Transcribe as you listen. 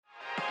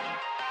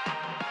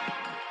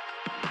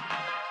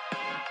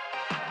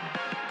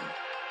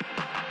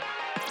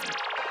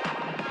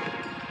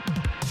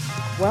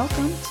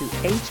Welcome to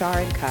HR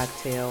and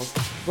Cocktails,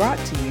 brought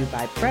to you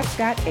by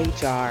Prescott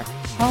HR,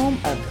 home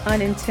of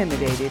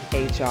unintimidated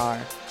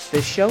HR,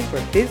 the show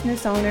for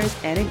business owners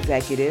and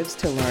executives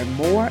to learn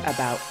more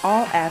about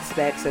all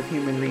aspects of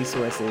human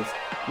resources,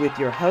 with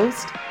your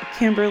host,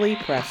 Kimberly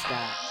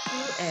Prescott.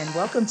 And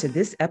welcome to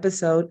this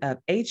episode of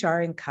HR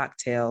and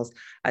Cocktails.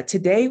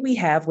 Today we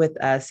have with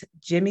us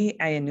Jimmy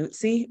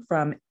Iannuzzi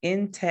from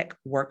Intech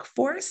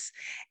Workforce.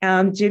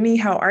 Jimmy,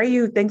 how are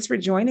you? Thanks for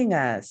joining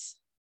us.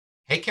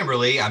 Hey,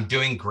 Kimberly, I'm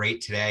doing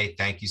great today.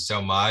 Thank you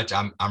so much.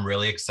 I'm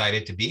really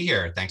excited to be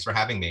here. Thanks for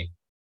having me.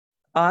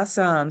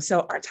 Awesome.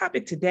 So our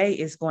topic today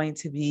is going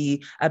to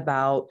be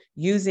about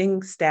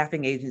using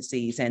staffing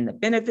agencies and the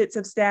benefits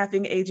of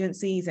staffing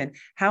agencies and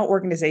how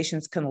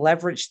organizations can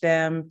leverage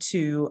them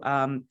to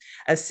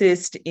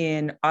assist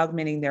in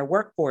augmenting their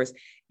workforce.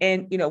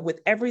 And,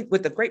 with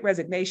the Great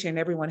Resignation,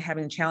 everyone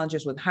having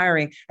challenges with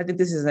hiring, I think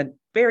this is a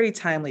very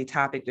timely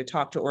topic to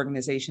talk to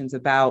organizations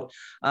about,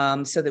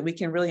 so that we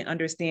can really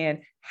understand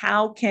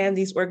how can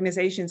these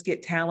organizations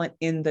get talent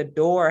in the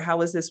door?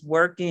 How is this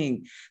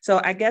working?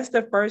 So I guess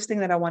the first thing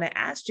that I want to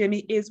ask Jimmy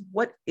is,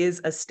 what is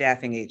a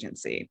staffing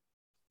agency?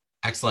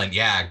 Excellent.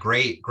 Yeah,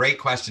 great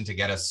question to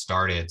get us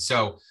started.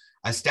 So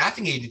a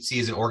staffing agency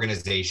is an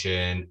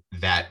organization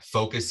that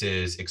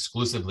focuses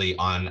exclusively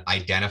on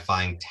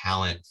identifying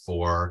talent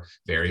for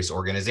various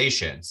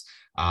organizations.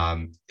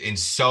 In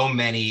so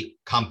many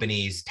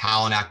companies,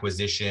 talent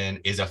acquisition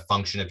is a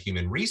function of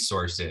human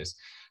resources,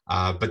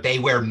 but they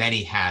wear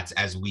many hats,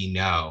 as we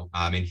know,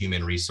 in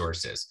human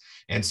resources.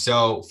 And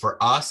so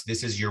for us,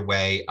 this is your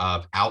way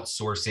of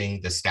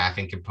outsourcing the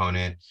staffing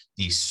component,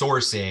 the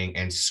sourcing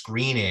and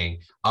screening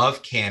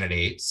of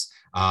candidates,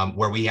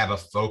 where we have a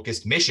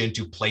focused mission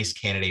to place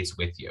candidates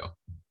with you.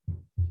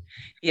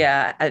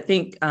 Yeah, I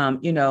think,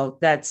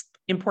 that's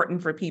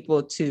important for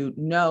people to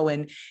know.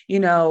 And,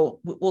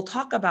 we'll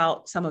talk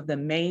about some of the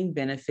main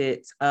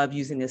benefits of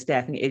using a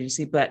staffing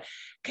agency, but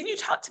can you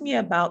talk to me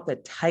about the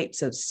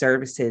types of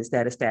services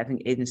that a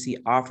staffing agency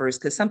offers?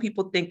 Because some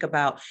people think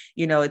about,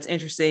 it's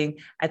interesting.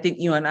 I think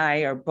you and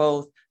I are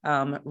both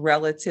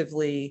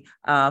relatively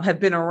have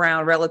been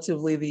around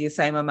relatively the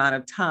same amount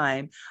of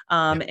time.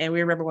 And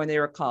we remember when they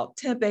were called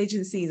temp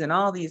agencies and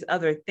all these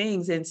other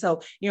things. And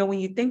so, when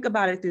you think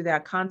about it through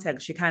that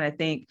context, you kind of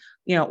think,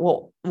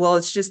 well,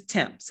 it's just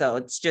temp. So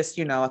it's just,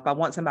 if I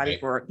want somebody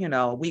for,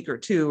 a week or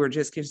two, or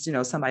just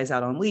because, somebody's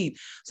out on leave.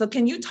 So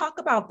can you talk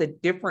about the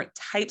different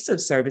types of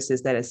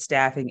services that a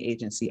staffing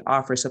agency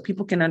offers so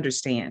people can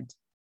understand?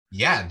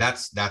 Yeah,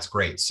 that's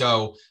great.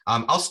 So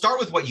I'll start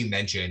with what you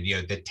mentioned,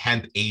 the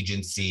temp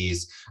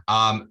agencies.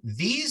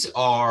 These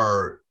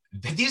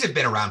have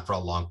been around for a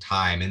long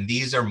time. And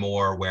these are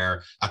more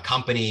where a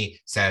company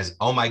says,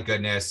 oh my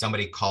goodness,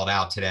 somebody called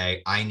out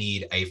today. I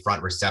need a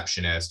front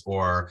receptionist,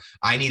 or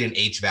I need an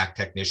HVAC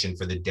technician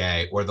for the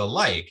day, or the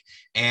like.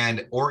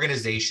 And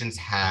organizations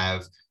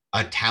have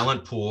a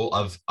talent pool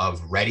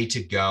of ready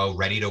to go,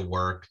 ready to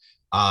work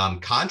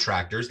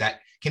contractors that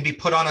can be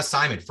put on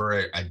assignment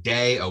for a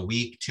day, a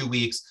week, 2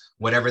 weeks,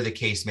 whatever the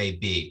case may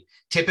be.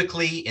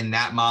 Typically in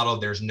that model,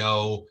 there's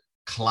no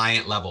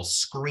client level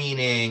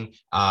screening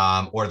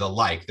or the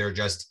like.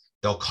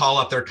 They'll call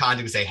up their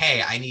contact and say,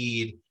 hey, I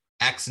need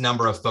X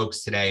number of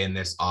folks today in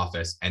this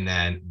office, and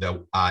then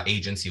the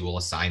agency will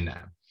assign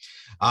them.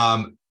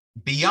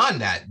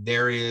 Beyond that,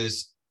 there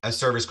is a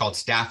service called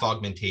staff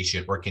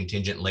augmentation or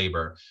contingent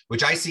labor,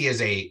 which I see as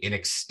an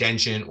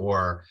extension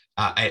or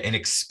an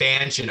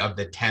expansion of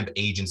the temp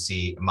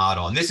agency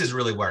model. And this is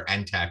really where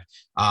Intech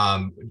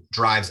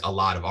drives a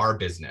lot of our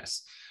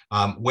business.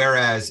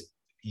 Whereas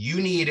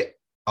you need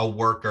a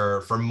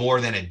worker for more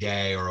than a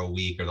day or a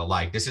week or the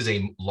like. This is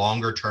a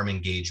longer term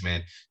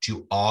engagement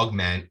to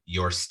augment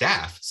your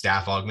staff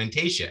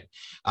augmentation.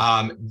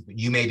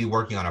 You may be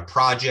working on a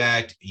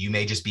project, you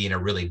may just be in a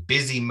really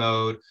busy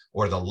mode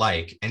or the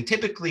like. And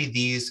typically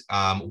these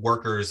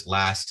workers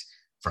last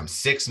from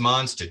 6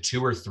 months to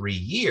 2 or 3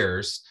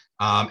 years,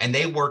 and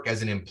they work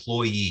as an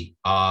employee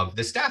of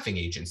the staffing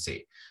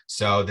agency.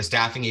 So the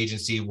staffing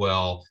agency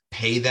will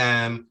pay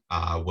them,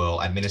 will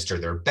administer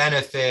their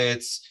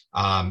benefits,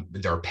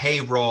 their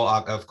payroll,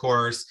 of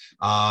course,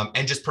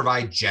 and just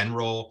provide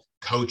general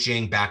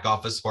coaching, back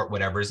office support,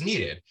 whatever is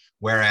needed.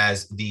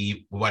 Whereas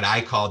what I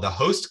call the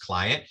host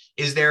client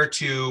is there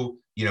to,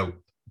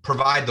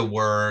 provide the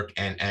work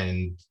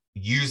and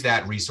use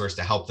that resource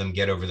to help them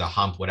get over the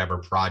hump, whatever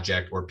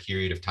project or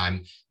period of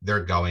time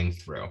they're going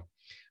through.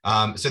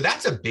 So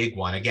that's a big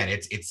one. Again,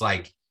 it's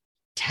like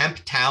temp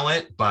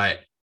talent, but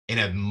in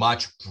a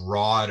much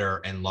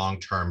broader and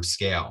long-term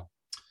scale.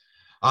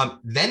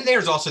 Then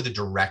there's also the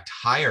direct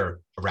hire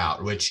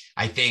route, which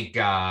I think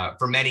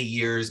for many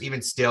years,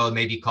 even still, it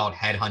may be called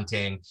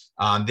headhunting.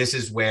 This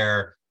is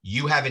where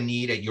you have a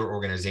need at your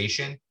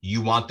organization.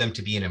 You want them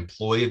to be an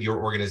employee of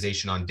your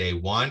organization on day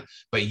one,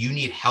 but you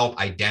need help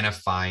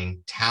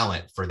identifying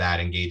talent for that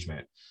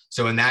engagement.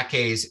 So in that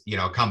case,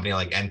 a company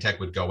like Intech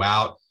would go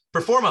out,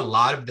 perform a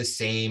lot of the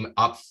same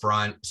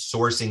upfront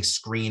sourcing,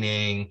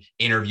 screening,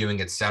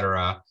 interviewing, et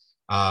cetera.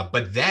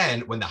 But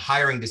then when the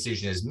hiring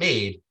decision is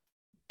made,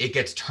 it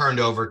gets turned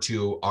over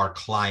to our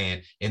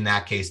client. In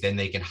that case, then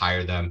they can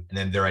hire them, and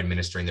then they're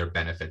administering their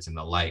benefits and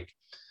the like.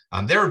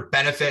 There are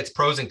benefits,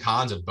 pros and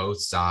cons of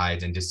both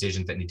sides, and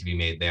decisions that need to be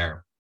made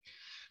there.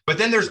 But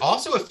then there's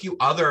also a few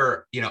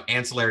other,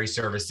 ancillary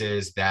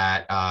services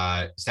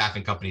that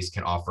staffing companies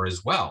can offer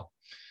as well.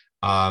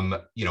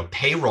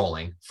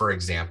 Payrolling, for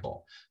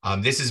example.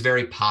 This is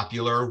very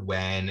popular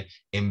when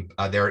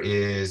there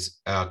is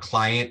a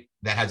client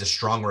that has a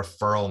strong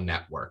referral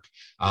network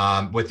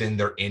within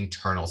their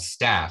internal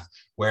staff,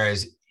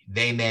 whereas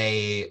they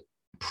may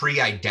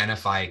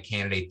pre-identify a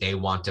candidate they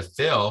want to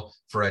fill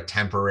for a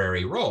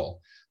temporary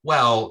role.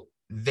 Well,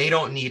 they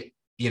don't need,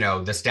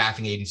 the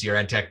staffing agency or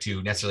EdTech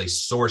to necessarily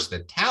source the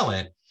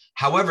talent.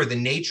 However, the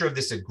nature of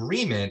this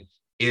agreement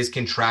is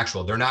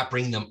contractual. They're not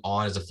bringing them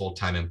on as a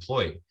full-time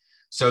employee.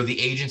 So the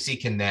agency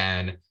can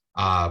then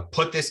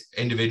put this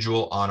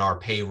individual on our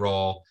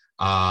payroll,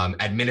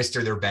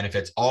 administer their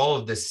benefits, all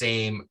of the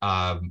same,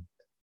 the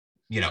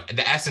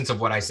essence of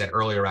what I said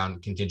earlier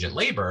around contingent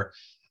labor.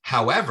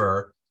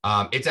 However,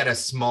 it's at a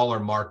smaller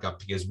markup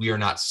because we are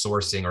not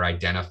sourcing or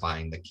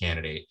identifying the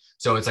candidate.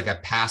 So it's like a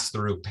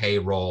pass-through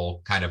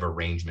payroll kind of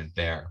arrangement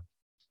there.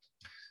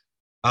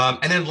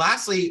 And then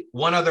lastly,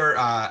 one other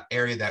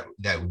area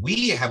that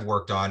we have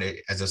worked on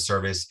as a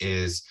service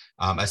is,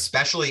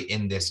 especially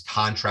in this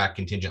contract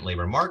contingent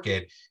labor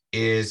market,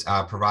 is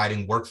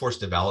providing workforce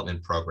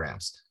development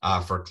programs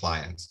for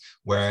clients,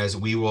 whereas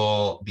we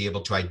will be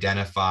able to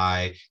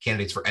identify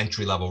candidates for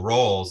entry-level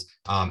roles,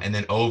 and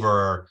then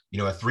over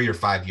a 3 or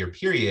 5 year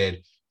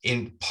period,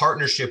 in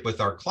partnership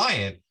with our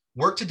client,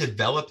 work to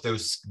develop the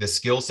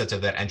skill sets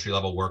of that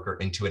entry-level worker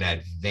into an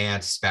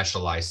advanced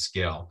specialized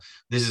skill.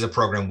 This is a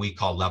program we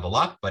call Level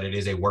Up, but it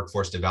is a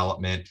workforce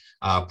development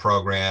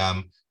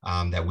program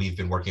that we've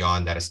been working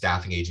on that a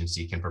staffing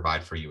agency can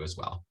provide for you as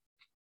well.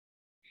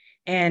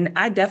 And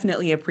I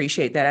definitely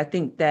appreciate that. I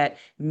think that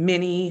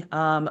many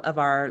of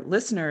our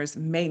listeners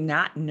may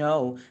not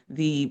know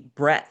the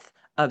breadth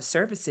of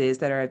services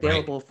that are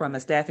available from a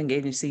staffing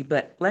agency.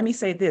 But let me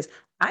say this,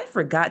 I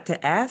forgot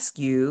to ask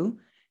you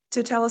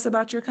to tell us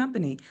about your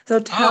company. So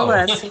tell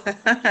us.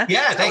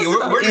 Yeah, thank you.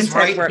 We're just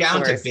right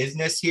down to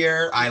business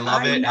here. I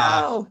love it.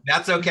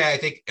 That's okay. I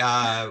think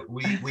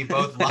we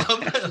both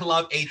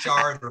love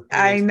HR and recruiting.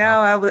 I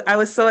know. I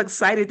was so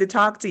excited to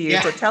talk to you.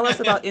 Yeah. So tell us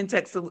about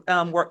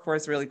EdTech's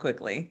Workforce really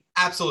quickly.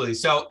 Absolutely.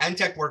 So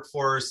EdTech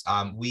Workforce,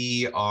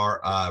 we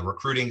are a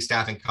recruiting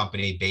staffing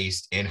company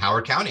based in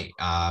Howard County.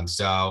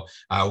 So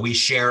we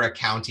share a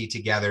county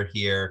together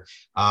here.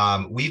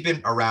 We've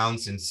been around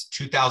since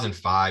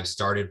 2005,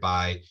 started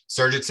by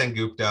Surjit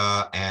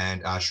Sengupta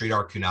and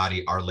Sridhar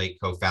Kunati, our late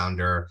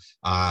co-founder,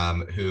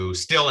 who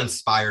still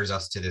inspires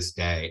us to this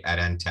day at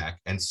EdTech.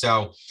 And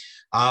so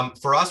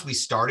for us, we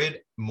started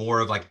more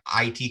of like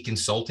IT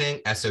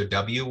consulting,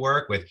 SOW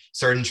work, with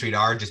Surjit and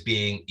Sridhar just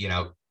being,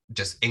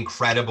 just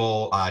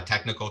incredible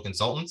technical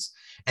consultants.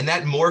 And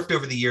that morphed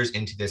over the years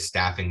into this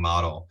staffing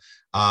model.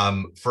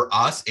 For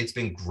us, it's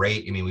been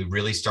great. I mean, we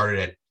really started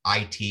at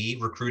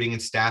IT recruiting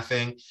and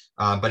staffing,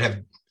 but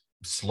have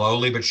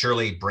slowly but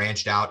surely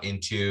branched out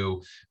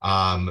into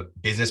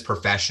business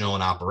professional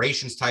and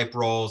operations type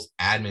roles,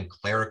 admin,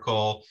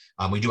 clerical.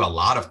 We do a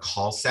lot of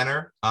call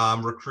center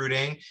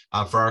recruiting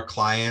for our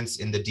clients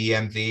in the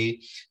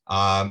DMV.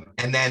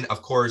 And then,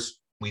 of course,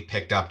 we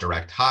picked up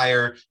direct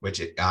hire, which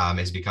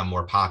has become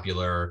more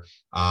popular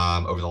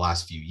over the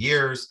last few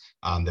years.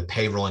 The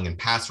payrolling and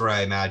pass-through,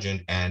 I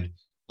imagine, and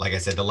like I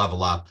said, the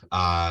Level Up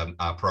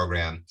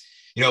program.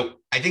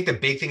 I think the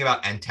big thing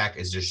about EdTech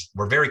is just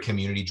we're very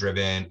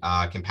community-driven,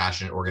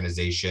 compassionate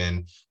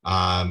organization.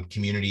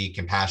 Community,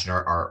 compassion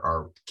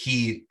are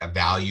key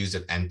values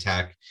of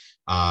EdTech.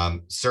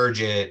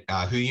 Surjit,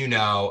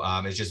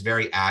 who is just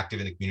very active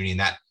in the community, and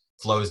that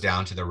flows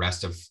down to the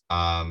rest of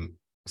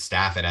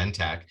staff at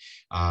EdTech.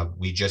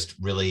 We just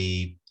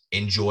really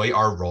enjoy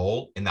our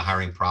role in the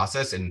hiring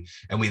process, and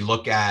we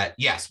look at,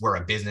 yes, we're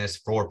a business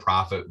for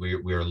profit.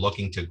 We're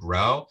looking to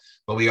grow,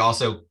 but we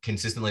also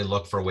consistently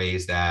look for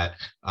ways that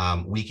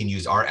we can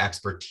use our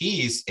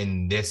expertise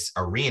in this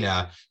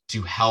arena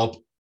to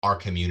help our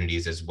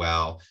communities as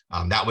well.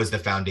 That was the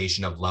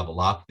foundation of Level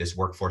Up, this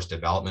workforce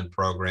development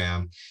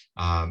program,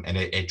 and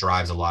it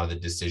drives a lot of the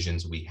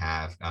decisions we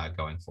have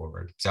going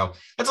forward. So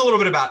that's a little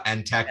bit about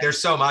EdTech.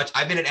 There's so much.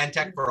 I've been at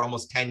EdTech for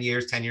almost 10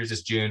 years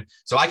this June,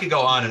 so I could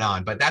go on and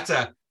on, but that's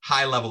a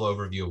high level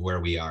overview of where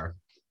we are.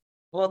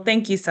 Well,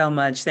 thank you so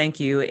much. Thank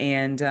you.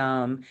 And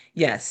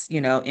yes,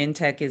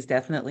 EdTech is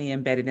definitely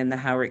embedded in the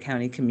Howard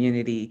County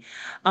community.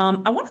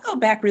 I want to go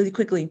back really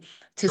quickly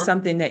to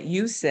something that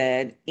you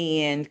said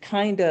and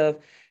kind of,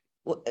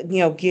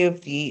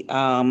 give the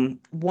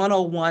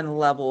 101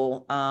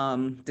 level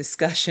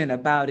discussion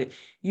about it.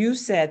 You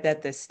said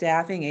that the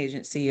staffing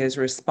agency is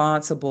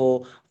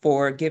responsible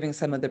for giving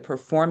some of the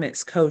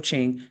performance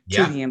coaching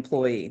to the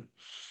employee.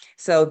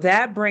 So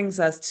that brings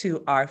us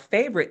to our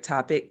favorite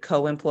topic,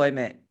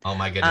 co-employment. Oh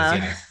my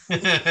goodness, Um,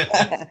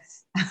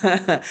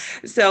 yes.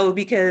 so,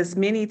 because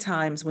many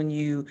times when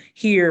you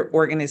hear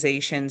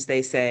organizations,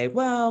 they say,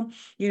 well,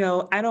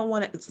 I don't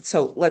want to.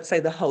 So, let's say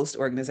the host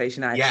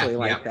organization, I Yeah, actually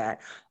like yeah.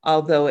 that,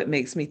 although it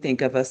makes me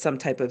think of some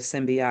type of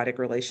symbiotic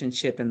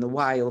relationship in the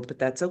wild, but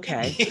that's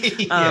okay.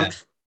 Um, Yeah.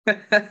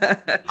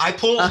 I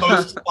pulled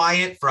host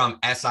client from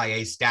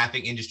SIA,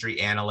 Staffing Industry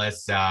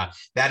Analysts.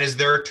 That is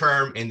their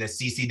term in the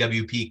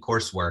CCWP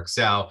coursework.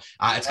 So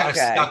it's kind of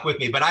okay. stuck with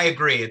me, but I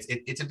agree.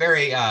 It's a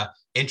very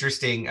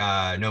interesting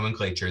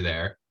nomenclature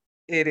there.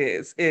 It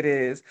is. It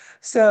is.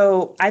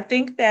 So I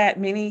think that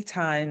many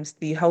times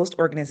the host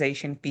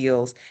organization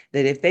feels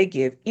that if they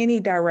give any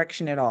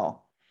direction at all,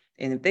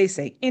 and if they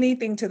say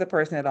anything to the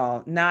person at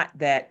all, not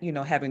that,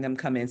 having them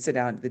come in, sit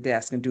down at the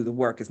desk and do the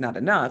work is not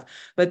enough,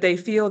 but they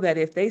feel that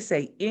if they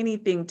say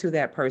anything to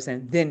that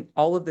person, then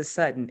all of a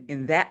sudden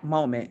in that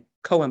moment,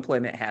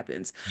 co-employment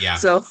happens. Yeah,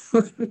 So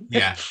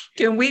yeah,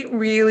 can we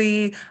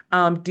really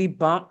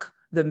debunk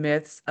the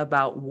myths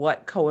about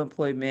what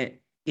co-employment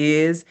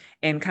is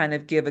and kind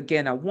of give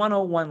again a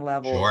 101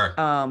 level sure.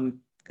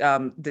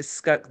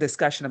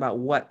 discussion about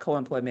what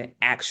co-employment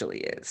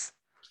actually is.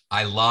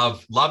 I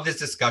love this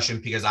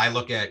discussion because I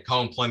look at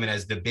co-employment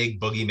as the big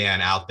boogeyman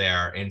out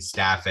there in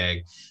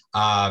staffing.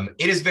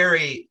 It is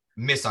very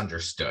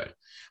misunderstood.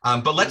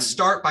 But let's Mm.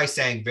 start by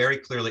saying very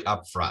clearly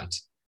up front,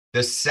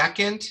 the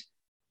second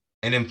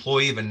an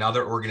employee of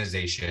another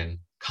organization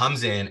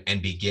comes in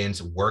and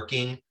begins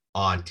working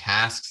on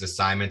tasks,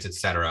 assignments,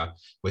 etc.,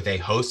 with a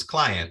host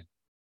client,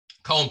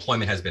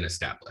 co-employment has been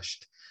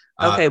established.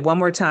 Okay, one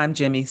more time,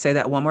 Jimmy. Say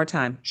that one more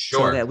time so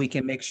Sure. that we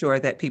can make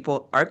sure that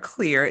people are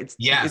clear. It's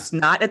Yes.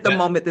 not at the The,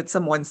 moment that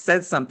someone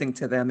says something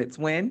to them. It's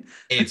when.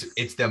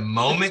 it's the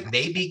moment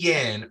they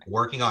begin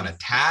working on a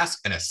task,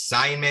 an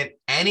assignment,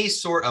 any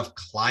sort of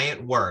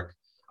client work,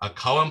 a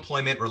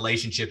co-employment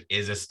relationship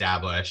is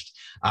established.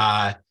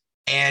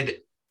 And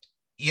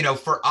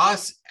for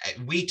us,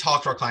 we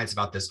talk to our clients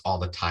about this all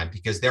the time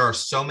because there are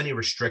so many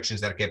restrictions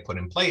that get put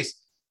in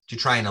place to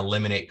try and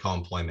eliminate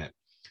co-employment.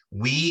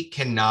 We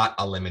cannot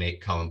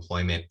eliminate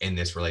co-employment in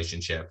this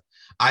relationship.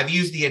 I've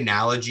used the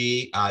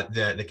analogy,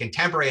 the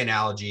contemporary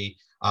analogy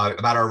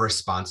about our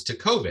response to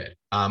COVID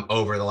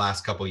over the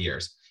last couple of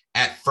years.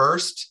 At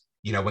first,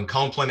 when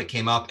co-employment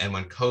came up and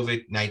when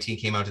COVID-19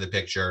 came out to the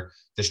picture,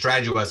 the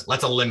strategy was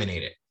let's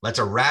eliminate it. Let's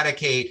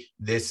eradicate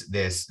this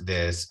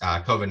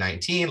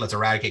COVID-19. Let's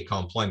eradicate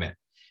co-employment.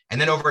 And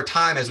then over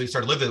time, as we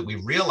started living it, we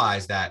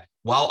realized that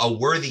while a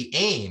worthy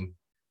aim,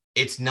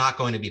 it's not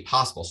going to be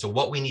possible. So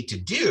what we need to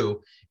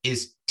do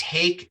is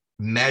take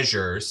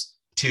measures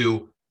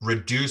to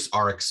reduce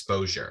our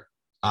exposure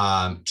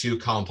to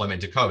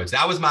co-employment, to COVID. So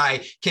that was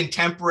my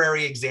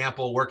contemporary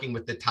example working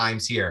with the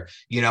times here.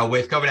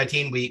 With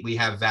COVID-19, we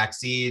have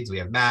vaccines, we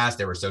have masks,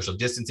 there were social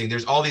distancing.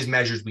 There's all these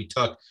measures we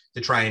took to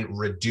try and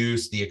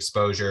reduce the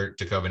exposure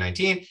to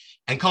COVID-19.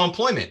 And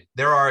co-employment,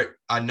 there are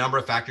a number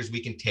of factors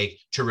we can take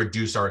to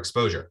reduce our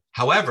exposure.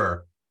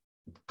 However,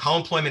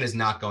 co-employment is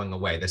not going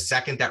away. The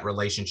second that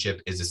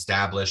relationship is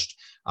established,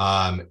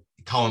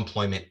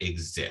 co-employment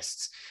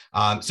exists.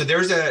 So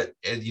there's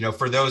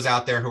for those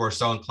out there who are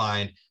so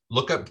inclined,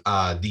 look up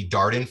the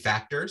Darden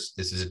factors.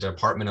 This is a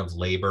Department of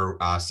Labor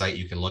site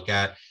you can look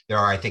at. There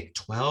are, I think,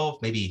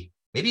 12, maybe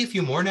a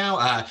few more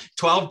now,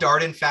 12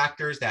 Darden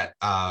factors that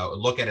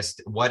look at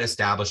what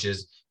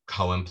establishes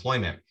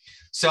co-employment.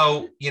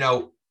 So,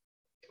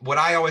 what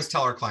I always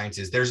tell our clients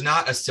is there's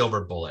not a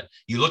silver bullet.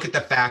 You look at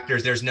the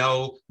factors, there's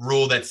no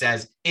rule that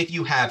says if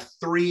you have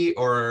 3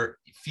 or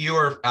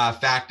fewer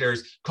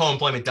factors,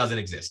 co-employment doesn't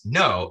exist.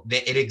 No,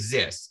 it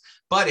exists.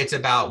 But it's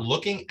about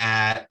looking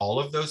at all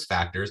of those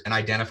factors and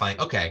identifying,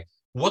 okay,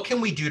 what can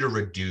we do to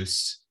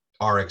reduce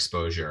our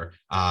exposure?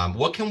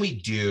 What can we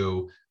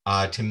do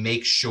to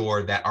make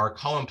sure that our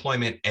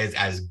co-employment is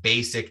as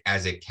basic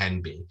as it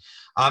can be?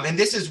 And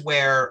this is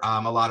where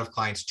a lot of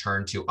clients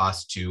turn to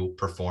us to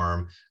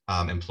perform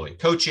employee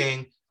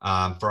coaching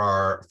for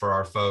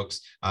our folks.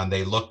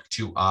 They look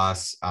to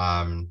us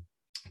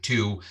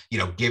to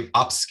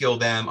upskill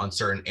them on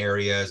certain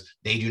areas.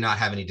 They do not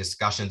have any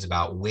discussions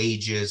about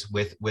wages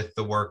with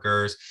the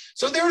workers.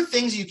 So there are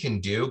things you can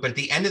do, but at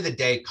the end of the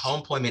day,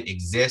 co-employment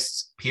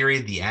exists,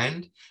 period, the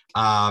end.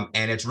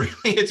 And it's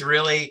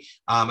really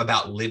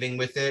about living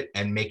with it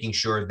and making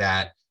sure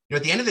that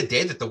at the end of the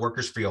day that the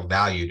workers feel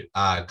valued.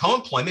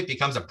 Co-employment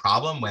becomes a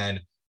problem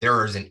when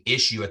there is an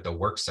issue at the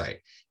work site.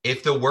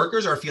 If the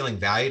workers are feeling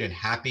valued and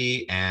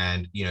happy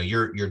and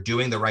you're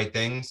doing the right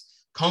things,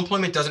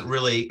 co-employment doesn't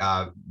really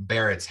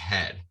bear its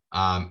head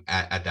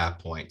at that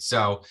point.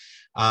 So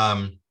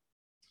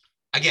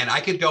again, I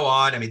could go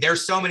on. I mean,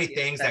 there's so many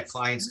things that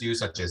clients do,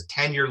 such as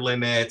tenure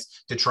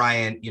limits to try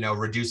and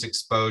reduce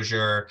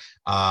exposure.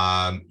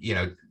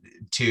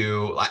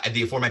 To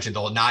the aforementioned,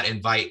 they'll not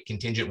invite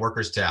contingent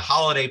workers to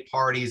holiday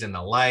parties and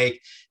the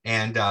like.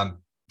 And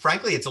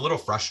frankly, it's a little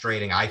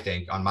frustrating, I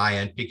think, on my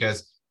end,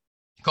 because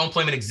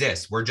co-employment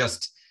exists. We're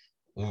just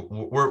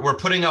we're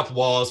putting up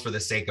walls for the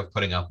sake of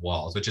putting up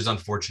walls, which is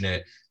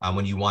unfortunate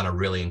when you want a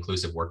really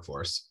inclusive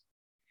workforce.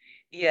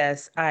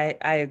 Yes, I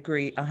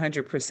agree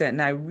 100%.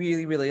 And I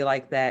really, really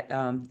like that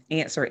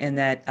answer in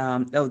that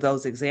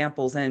those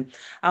examples. And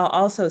I'll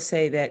also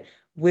say that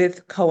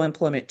with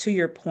co-employment, to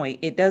your point,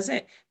 it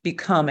doesn't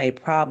become a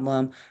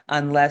problem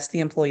unless the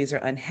employees are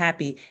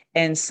unhappy.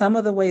 And some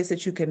of the ways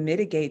that you can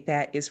mitigate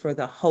that is for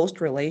the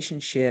host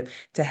relationship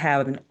to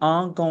have an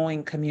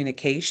ongoing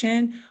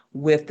communication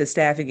with the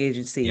staffing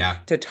agency, Yeah.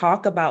 to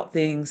talk about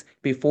things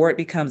before it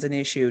becomes an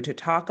issue, to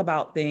talk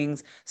about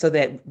things so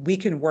that we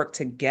can work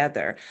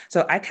together.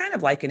 So I kind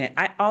of liken it.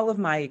 All of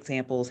my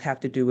examples have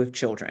to do with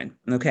children,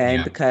 okay?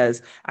 Yeah.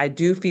 Because I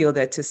do feel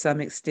that to some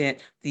extent,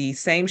 the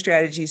same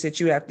strategies that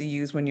you have to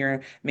use when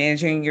you're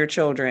managing your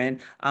children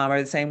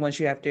are the same ones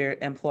you have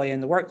to employ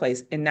in the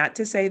workplace. And not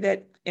to say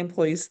that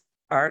employees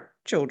are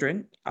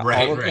children, all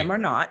Right. of them Right. are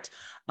not.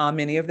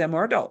 Many of them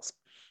are adults.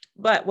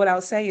 But what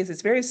I'll say is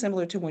it's very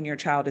similar to when your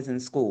child is in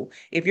school.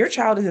 If your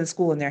child is in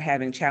school and they're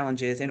having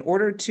challenges, in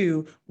order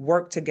to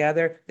work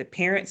together, the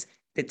parents,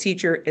 the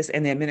teacher is,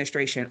 and the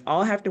administration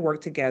all have to work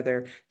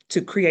together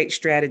to create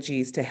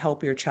strategies to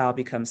help your child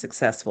become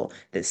successful.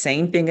 The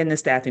same thing in the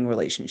staffing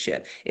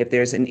relationship. If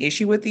there's an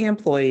issue with the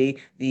employee,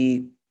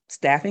 the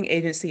staffing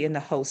agency and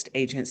the host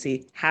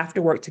agency have to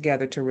work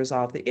together to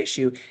resolve the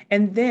issue.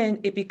 And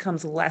then it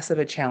becomes less of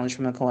a challenge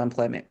from a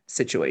co-employment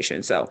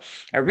situation. So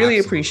I really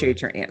Absolutely.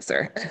 appreciate your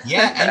answer.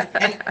 Yeah,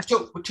 and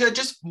so to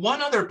just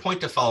one other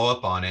point to follow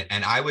up on it,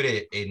 and I would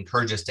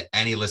encourage this to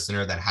any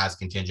listener that has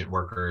contingent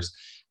workers.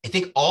 I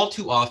think all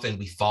too often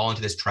we fall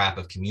into this trap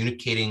of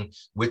communicating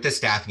with the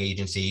staffing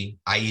agency,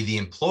 i.e., the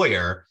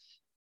employer,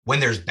 when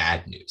there's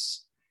bad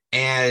news.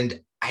 And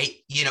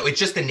it's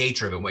just the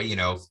nature of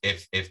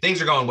it. If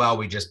things are going well,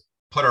 we just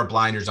put our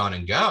blinders on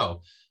and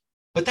go.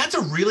 But that's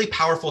a really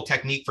powerful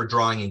technique for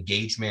drawing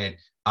engagement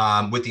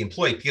with the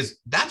employee, because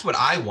that's what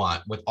I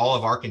want with all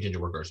of our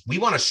contingent workers. We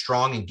want a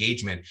strong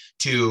engagement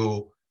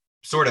to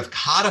sort of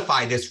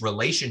codify this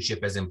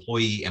relationship as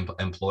employee and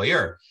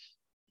employer.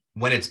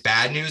 When it's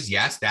bad news,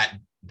 yes,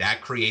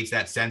 that creates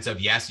that sense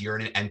of, yes, you're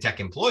an NTech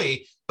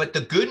employee, but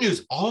the good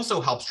news also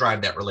helps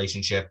drive that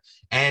relationship.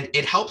 And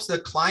it helps the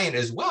client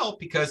as well,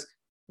 because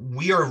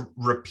we are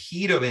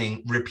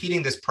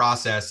repeating this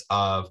process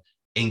of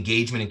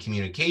engagement and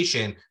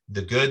communication,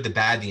 the good, the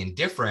bad, the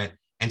indifferent.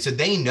 And so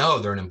they know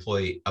they're an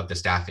employee of the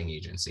staffing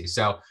agency.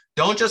 So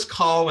don't just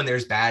call when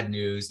there's bad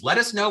news. Let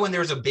us know when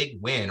there's a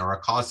big win or a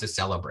cause to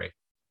celebrate.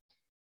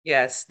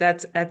 Yes,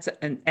 that's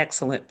an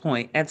excellent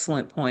point.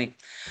 Excellent point.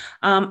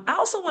 I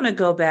also want to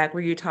go back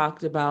where you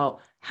talked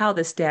about how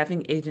the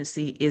staffing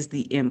agency is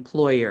the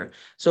employer.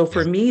 So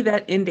for Yes. me,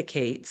 that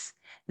indicates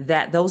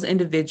that those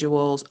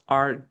individuals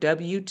are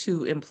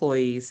W-2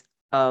 employees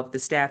of the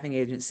staffing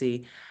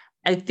agency.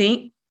 I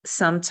think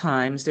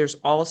sometimes there's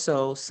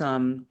also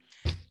some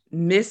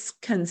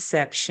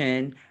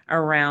misconception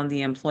around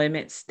the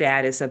employment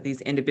status of these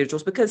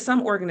individuals, because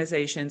some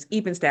organizations,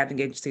 even staffing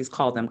agencies,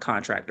 call them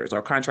contractors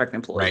or contract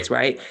employees,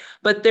 Right. right?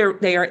 But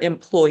they are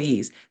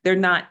employees. They're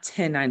not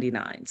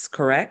 1099s,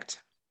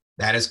 correct?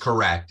 That is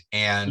correct.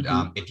 And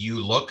Mhm. if you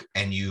look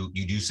and you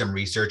do some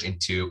research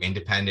into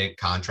independent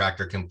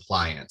contractor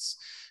compliance,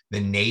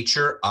 the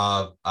nature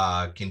of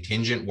a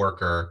contingent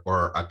worker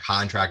or a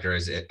contractor,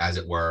 as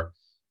it were,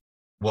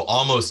 will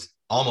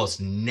almost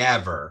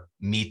never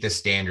meet the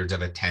standards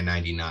of a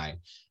 1099.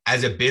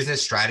 As a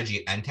business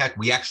strategy at NTech,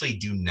 we actually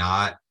do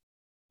not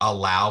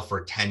allow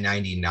for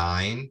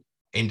 1099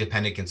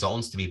 independent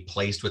consultants to be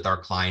placed with our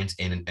clients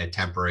in a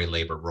temporary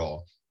labor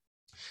role.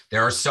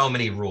 There are so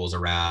many rules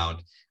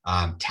around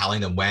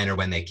telling them when or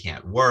when they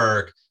can't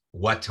work,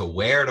 what to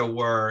wear to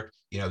work.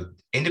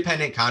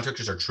 Independent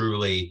contractors are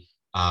truly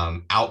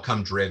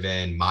outcome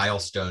driven,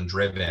 milestone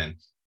driven.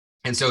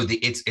 And so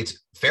it's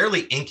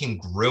fairly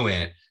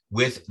incongruent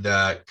with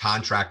the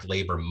contract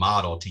labor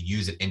model to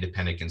use an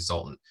independent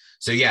consultant.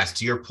 So yes,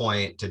 to your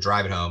point, to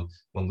drive it home,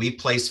 when we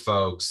place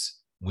folks,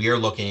 we are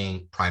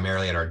looking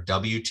primarily at our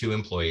W-2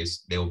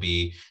 employees. They'll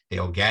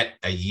get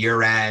a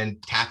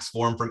year-end tax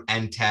form from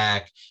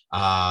NTech.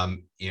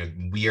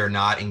 We are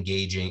not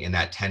engaging in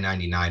that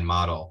 1099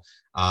 model.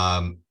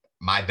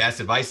 My best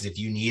advice is, if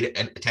you need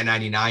a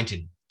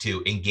 1099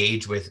 to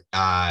engage with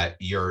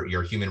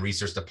your human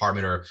resource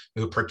department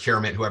or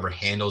procurement, whoever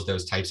handles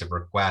those types of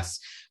requests,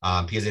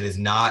 because it is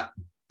not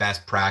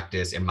best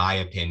practice, in my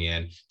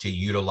opinion, to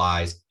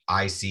utilize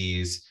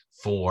ICs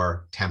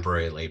for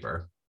temporary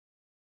labor.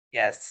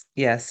 Yes,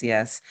 yes,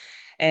 yes.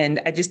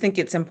 And I just think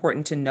it's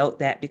important to note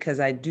that, because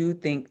I do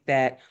think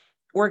that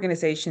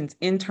organizations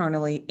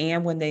internally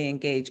and when they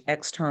engage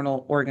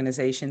external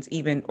organizations,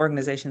 even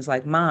organizations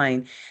like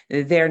mine,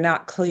 they're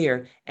not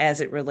clear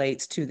as it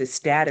relates to the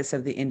status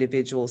of the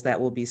individuals that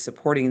will be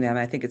supporting them.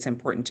 I think it's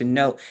important to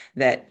note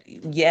that,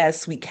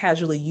 yes, we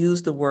casually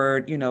use the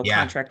word, Yeah,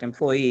 contract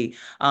employee,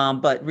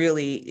 but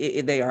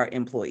really they are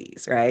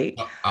employees, right?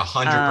 a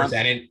hundred Um,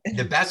 percent. And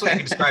the best way I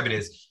can describe it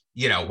is,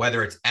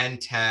 whether it's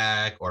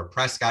NTech or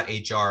Prescott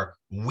HR,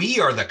 we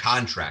are the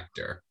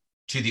contractor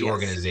to the Yes.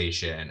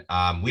 organization.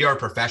 We are a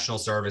professional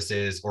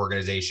services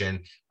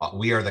organization.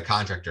 We are the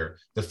contractor.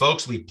 The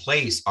folks we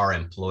place are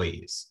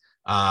employees,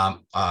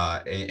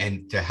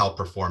 and to help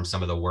perform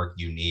some of the work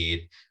you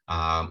need,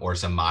 or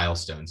some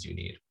milestones you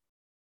need.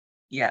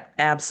 Yeah,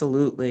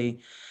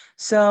 absolutely.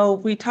 So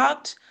we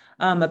talked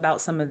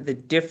about some of the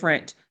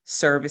different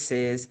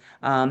services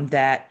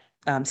that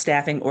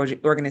staffing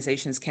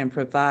organizations can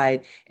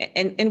provide.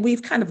 And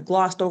we've kind of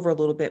glossed over a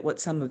little bit what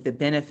some of the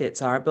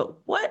benefits are, but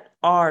what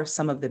are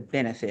some of the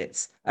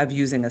benefits of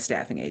using a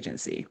staffing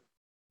agency?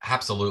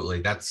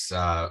 Absolutely. That's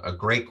a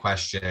great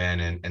question,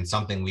 and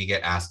something we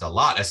get asked a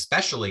lot,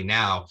 especially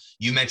now.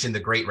 You mentioned the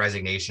great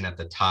resignation at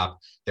the top.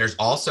 There's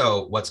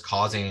also what's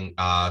causing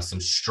some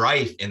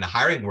strife in the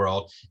hiring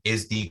world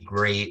is the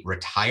great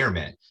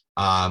retirement.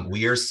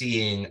 We are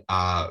seeing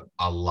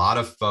a lot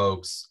of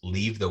folks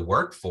leave the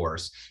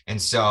workforce.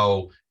 And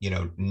so,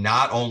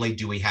 not only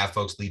do we have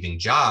folks leaving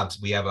jobs,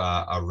 we have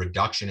a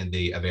reduction in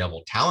the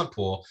available talent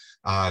pool.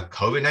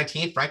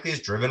 COVID-19, frankly,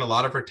 has driven a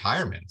lot of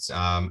retirements,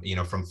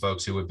 from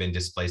folks who have been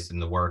displaced in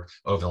the work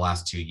over the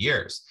last 2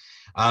 years.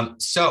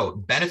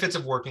 So benefits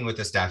of working with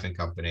a staffing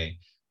company,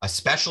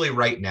 especially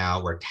right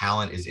now where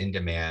talent is in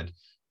demand,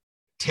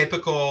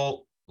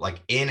 typical like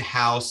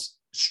in-house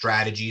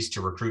strategies to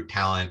recruit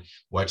talent,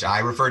 which I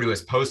refer to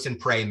as post and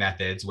pray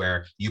methods,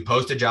 where you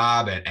post a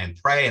job and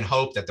pray and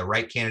hope that the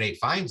right candidate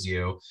finds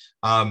you,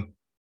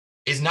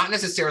 is not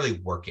necessarily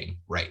working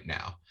right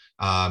now.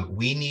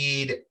 We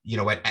need,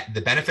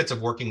 the benefits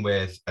of working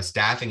with a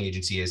staffing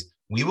agency is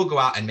we will go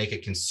out and make a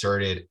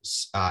concerted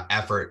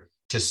effort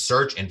to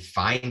search and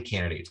find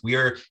candidates.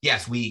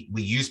 Yes, we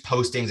use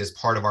postings as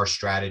part of our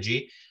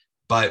strategy,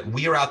 but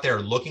we are out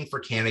there looking for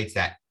candidates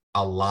that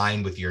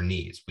align with your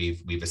needs.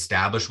 We've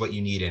established what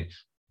you need in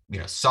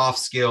soft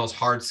skills,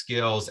 hard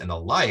skills, and the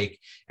like,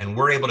 and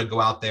we're able to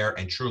go out there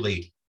and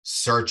truly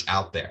search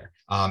out there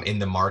in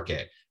the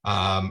market.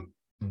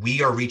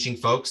 We are reaching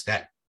folks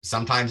that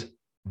sometimes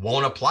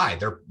won't apply.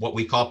 They're what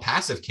we call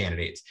passive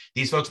candidates.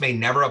 These folks may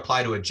never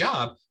apply to a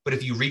job, but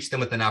if you reach them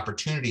with an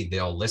opportunity,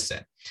 they'll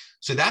listen.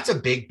 So that's a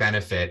big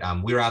benefit.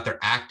 We're out there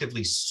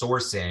actively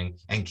sourcing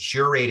and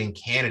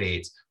curating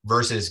candidates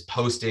versus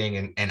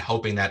posting and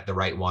hoping that the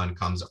right one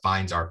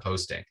finds our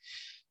posting.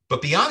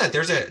 But beyond that,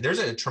 there's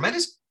a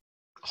tremendous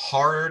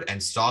hard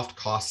and soft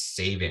cost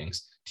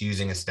savings to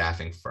using a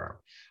staffing firm.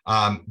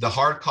 The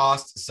hard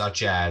costs,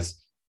 such as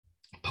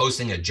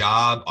posting a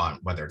job on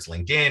whether it's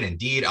LinkedIn,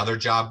 Indeed, other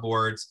job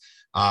boards,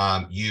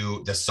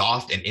 the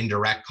soft and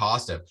indirect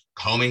cost of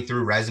combing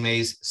through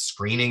resumes,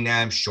 screening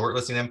them,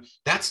 shortlisting them,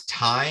 that's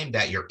time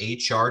that your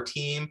HR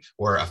team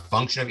or a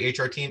function of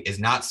HR team is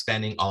not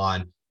spending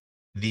on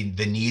the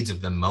needs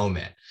of the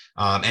moment.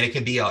 And it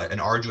can be an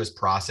arduous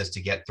process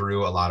to get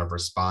through a lot of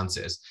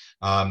responses.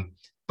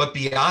 But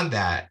beyond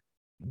that,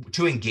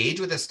 to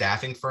engage with a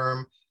staffing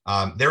firm,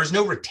 there is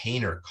no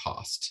retainer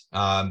cost.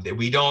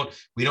 We don't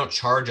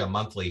charge a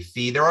monthly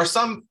fee. There are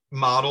some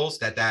models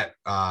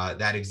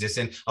that exist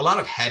in a lot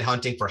of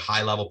headhunting for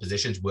high level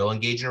positions will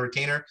engage in a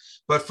retainer,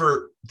 but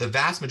for the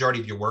vast majority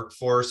of your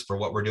workforce, for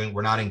what we're doing,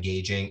 we're not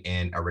engaging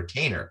in a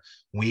retainer.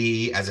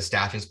 We, as a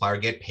staffing supplier,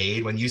 get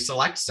paid when you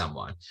select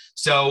someone.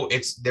 So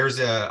there's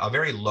a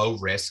very low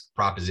risk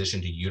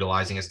proposition to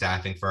utilizing a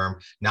staffing firm.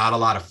 Not a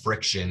lot of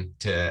friction,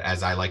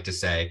 as I like to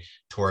say,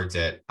 towards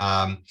it.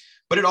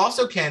 But it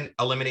also can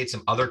eliminate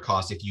some other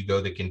costs if you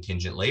go the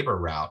contingent labor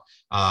route.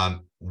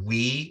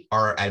 We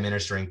are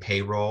administering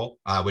payroll,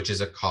 which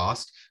is a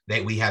cost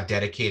that we have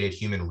dedicated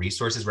human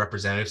resources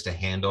representatives to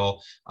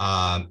handle,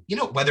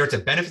 whether it's a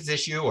benefits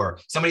issue or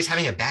somebody's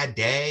having a bad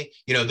day,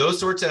 those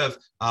sorts of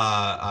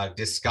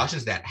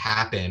discussions that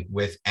happen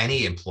with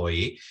any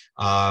employee.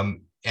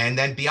 And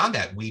then beyond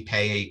that, we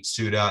pay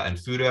SUTA and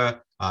FUTA,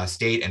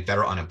 state and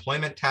federal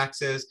unemployment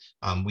taxes.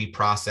 We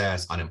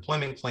process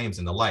unemployment claims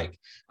and the like.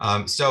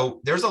 So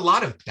there's a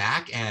lot of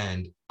back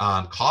end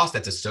cost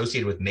that's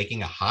associated with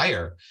making a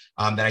hire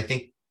that I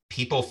think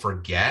people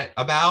forget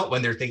about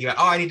when they're thinking about,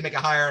 I need to make a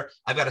hire.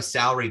 I've got a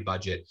salary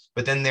budget.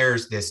 But then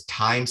there's this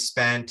time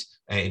spent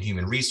in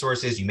human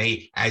resources. You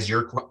may, as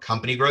your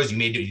company grows, you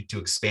may need to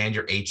expand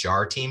your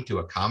HR team to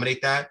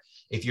accommodate that.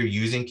 If you're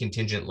using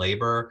contingent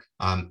labor,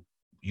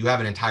 you have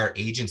an entire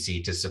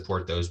agency to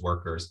support those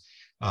workers.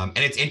 And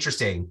it's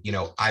interesting,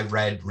 I've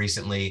read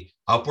recently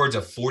upwards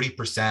of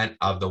 40%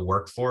 of the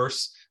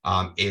workforce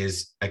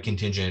is a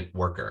contingent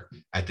worker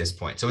at this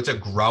point. So it's a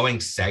growing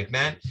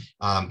segment.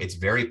 It's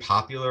very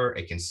popular.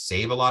 It can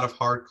save a lot of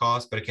hard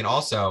costs, but it can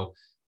also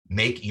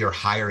make your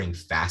hiring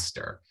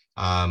faster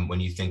when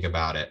you think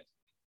about it.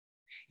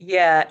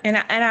 Yeah, and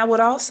I would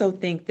also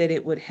think that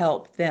it would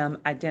help them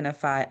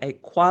identify a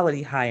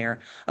quality hire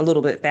a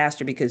little bit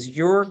faster because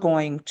you're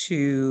going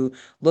to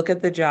look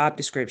at the job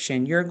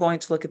description, you're going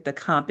to look at the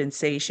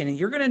compensation, and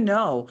you're going to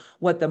know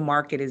what the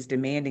market is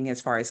demanding as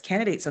far as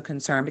candidates are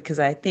concerned. Because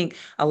I think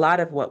a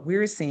lot of what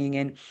we're seeing,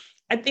 and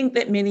I think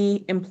that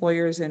many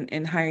employers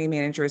and hiring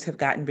managers have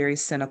gotten very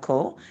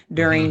cynical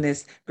during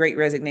this great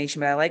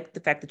resignation, but I like the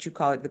fact that you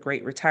call it the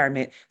great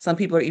retirement. Some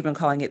people are even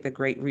calling it the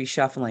great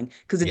reshuffling,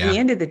 because at the Yeah.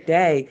 end of the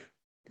day,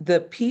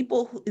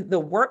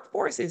 the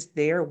workforce is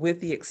there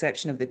with the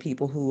exception of the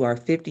people who are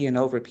 50 and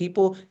over.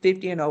 People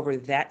 50 and over,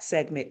 that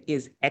segment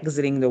is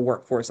exiting the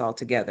workforce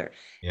altogether.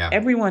 Yeah.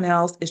 Everyone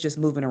else is just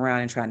moving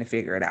around and trying to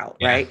figure it out,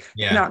 Yeah. right?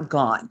 They're Yeah. not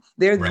gone.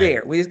 They're Right.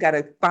 there. We just got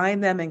to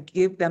find them and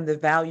give them the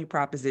value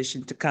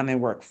proposition to come and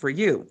work for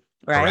you,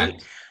 right?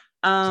 Correct. It's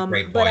a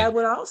great But I point.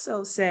 would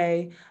also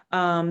say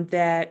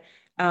that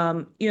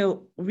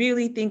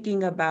really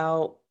thinking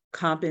about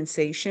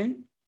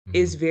compensation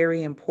is Mhm.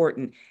 very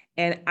important.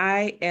 And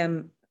I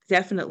am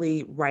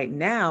definitely right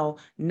now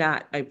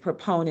not a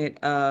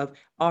proponent of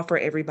offer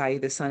everybody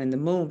the sun and the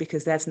moon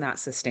because that's not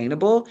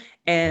sustainable.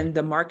 Yeah. And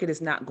the market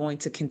is not going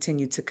to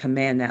continue to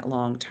command that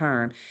long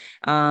term.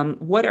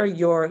 What are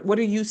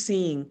you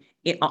seeing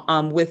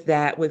with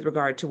that, with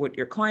regard to what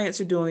your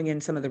clients are doing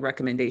and some of the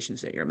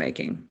recommendations that you're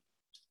making?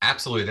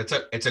 Absolutely.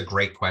 It's a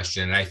great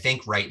question. And I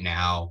think right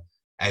now,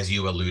 as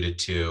you alluded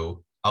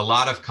to, a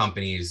lot of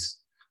companies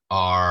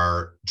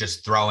are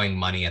just throwing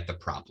money at the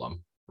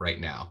problem right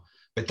now.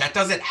 But that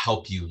doesn't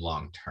help you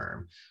long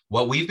term.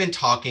 What we've been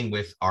talking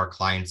with our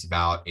clients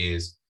about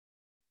is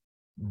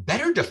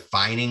better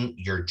defining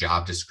your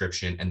job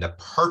description and the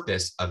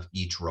purpose of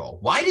each role.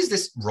 Why does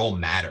this role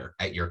matter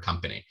at your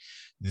company?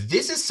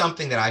 This is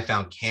something that I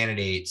found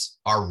candidates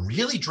are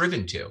really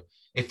driven to.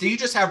 If you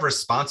just have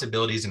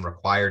responsibilities and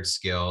required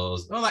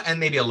skills, well, and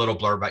maybe a little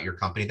blur about your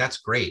company, that's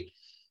great.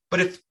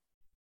 But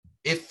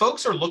if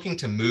folks are looking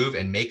to move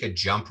and make a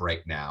jump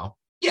right now,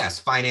 yes,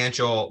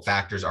 financial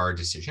factors are a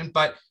decision,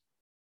 but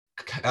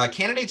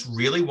candidates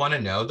really want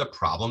to know the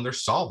problem they're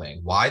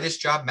solving, why this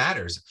job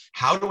matters,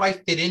 how do I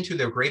fit into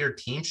the greater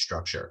team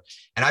structure.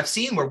 And I've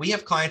seen where we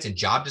have clients in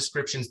job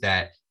descriptions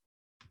that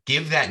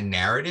give that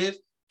narrative,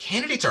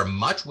 candidates are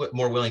much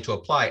more willing to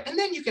apply. And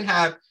then you can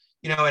have,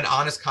 an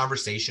honest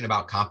conversation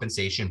about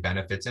compensation,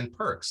 benefits, and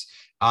perks.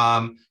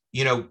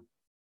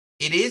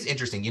 It is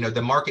interesting.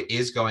 The market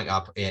is going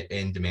up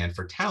in demand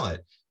for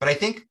talent, but I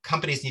think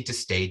companies need to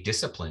stay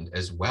disciplined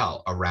as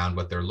well around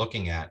what they're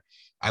looking at.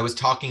 I was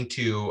talking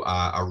to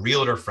a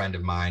realtor friend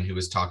of mine who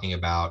was talking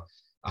about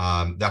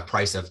the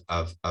price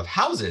of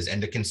houses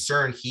and the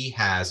concern he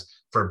has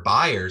for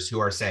buyers who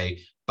are,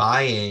 say,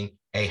 buying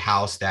a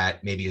house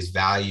that maybe is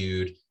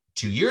valued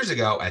 2 years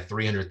ago at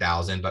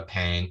 300,000, but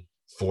paying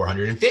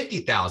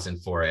 450,000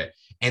 for it.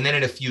 And then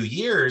in a few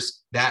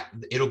years, that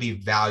it'll be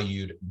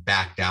valued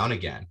back down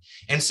again.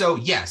 And so,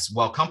 yes,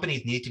 while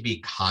companies need to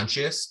be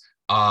conscious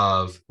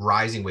of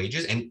rising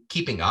wages and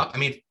keeping up, I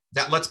mean,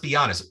 that, let's be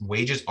honest,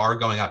 wages are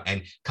going up.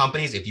 And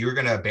companies, if you're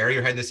going to bury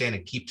your head in the sand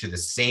and keep to the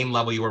same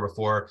level you were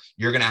before,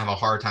 you're going to have a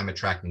hard time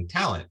attracting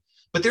talent.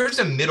 But there's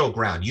a middle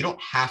ground. You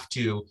don't have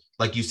to,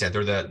 like you said,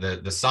 they're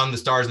the sun, the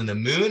stars, and the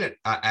moon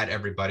at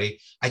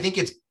everybody. I think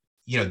it's,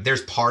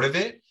 there's part of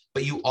it,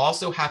 but you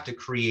also have to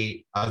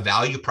create a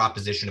value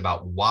proposition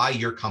about why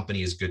your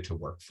company is good to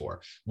work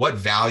for. What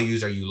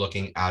values are you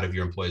looking out of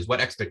your employees?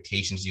 What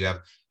expectations do you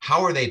have?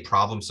 How are they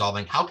problem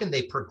solving? How can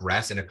they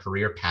progress in a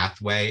career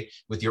pathway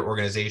with your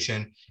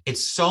organization?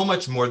 It's so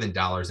much more than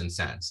dollars and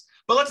cents.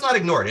 But let's not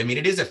ignore it. I mean,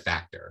 it is a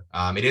factor.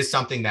 It is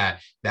something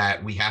that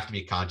we have to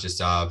be conscious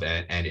of.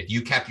 And if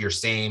you kept your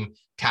same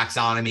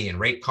taxonomy and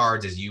rate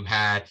cards as you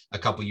had a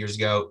couple of years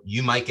ago,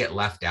 you might get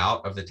left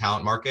out of the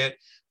talent market.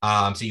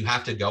 So you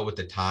have to go with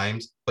the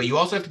times, but you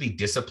also have to be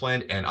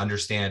disciplined and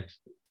understand,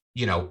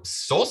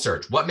 soul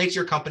search. What makes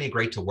your company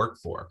great to work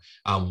for?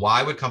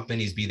 Why would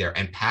companies be there,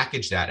 and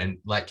package that and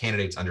let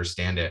candidates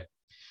understand it.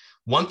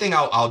 One thing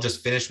I'll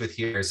just finish with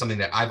here is something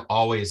that I've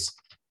always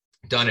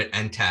done at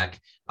NTech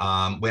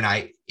when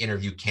I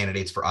interview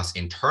candidates for us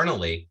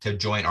internally to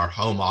join our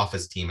home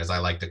office team, as I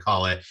like to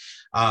call it.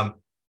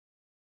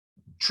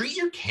 Treat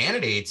your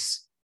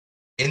candidates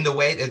in the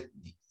way that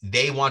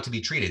they want to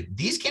be treated.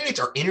 These candidates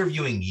are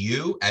interviewing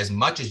you as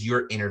much as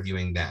you're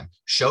interviewing them.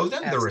 Show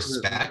them the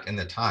respect and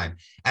the time.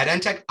 At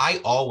NTech, I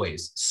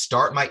always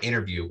start my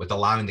interview with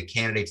allowing the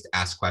candidates to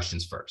ask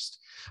questions first.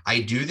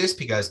 I do this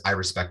because I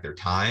respect their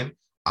time.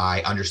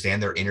 I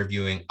understand they're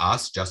interviewing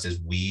us just as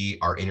we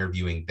are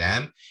interviewing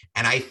them.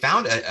 And I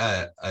found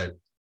a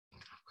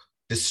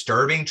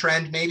disturbing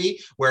trend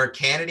maybe where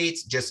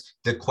candidates just,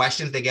 the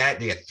questions they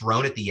get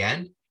thrown at the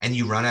end and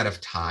you run out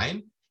of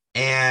time.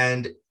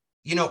 And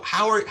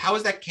how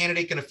is that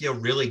candidate going to feel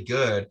really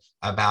good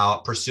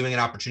about pursuing an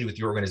opportunity with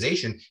your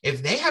organization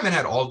if they haven't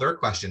had all their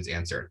questions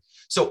answered?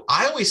 So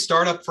I always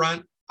start up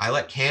front. I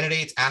let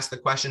candidates ask the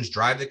questions,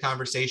 drive the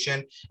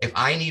conversation. If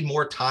I need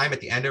more time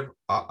at the end of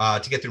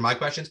to get through my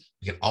questions,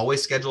 we can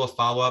always schedule a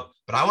follow-up.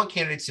 But I want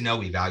candidates to know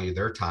we value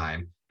their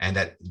time and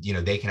that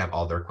they can have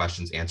all their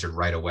questions answered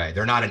right away.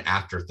 They're not an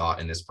afterthought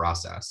in this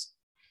process.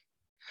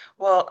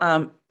 Well,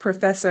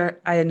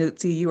 Professor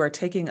Iannuzzi, you are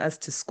taking us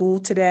to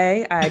school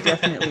today. I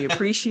definitely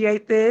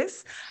appreciate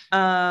this.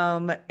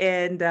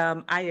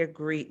 I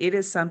agree. It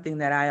is something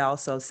that I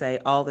also say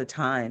all the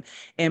time,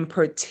 and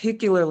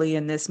particularly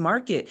in this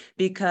market,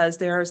 because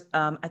there's,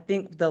 I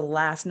think the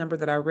last number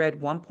that I read,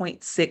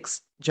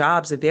 1.6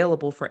 jobs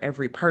available for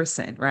every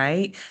person,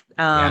 right?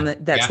 Yeah.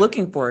 That's Yeah.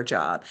 looking for a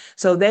job.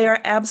 So they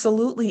are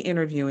absolutely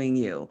interviewing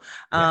you.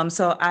 Yeah.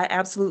 So I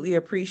absolutely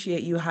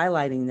appreciate you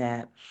highlighting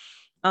that.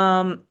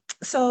 Um,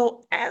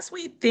 so as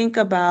we think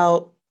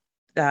about,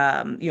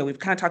 we've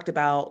kind of talked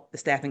about the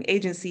staffing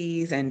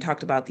agencies and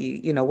talked about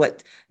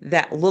what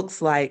that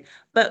looks like,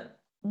 but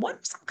what are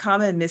some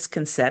common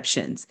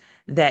misconceptions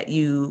that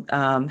you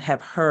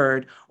have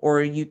heard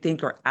or you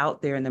think are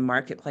out there in the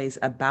marketplace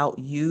about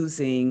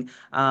using,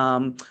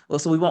 well,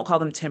 so we won't call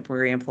them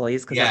temporary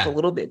employees because that's a Yeah.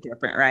 little bit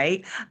different,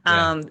 right?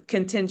 Yeah.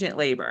 Contingent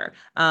labor,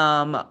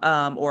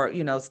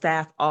 or,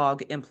 staff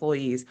aug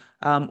employees.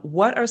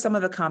 What are some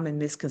of the common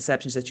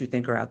misconceptions that you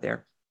think are out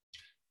there?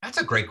 That's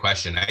a great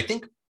question. I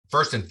think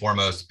first and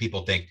foremost,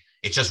 people think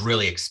it's just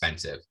really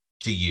expensive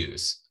to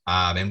use.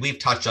 And we've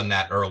touched on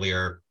that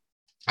earlier.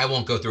 I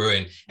won't go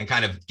through and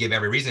kind of give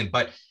every reason,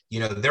 but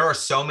there are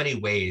so many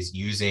ways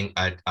using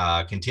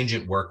a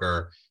contingent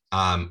worker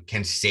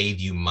can save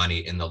you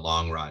money in the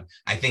long run.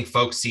 I think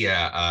folks see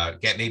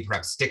get maybe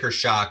perhaps sticker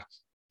shock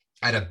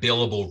at a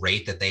billable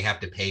rate that they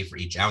have to pay for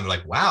each hour. And they're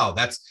like, wow,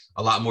 that's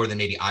a lot more than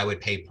maybe I would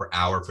pay per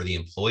hour for the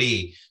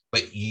employee.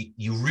 But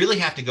you really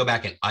have to go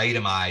back and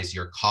itemize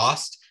your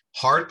cost,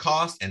 hard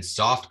costs and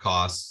soft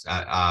costs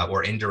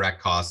or indirect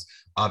costs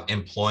of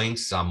employing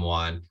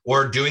someone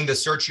or doing the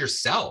search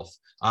yourself,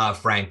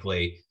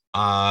 frankly,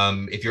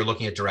 if you're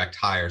looking at direct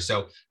hire.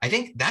 So I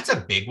think that's a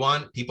big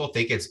one. People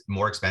think it's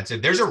more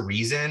expensive. There's a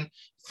reason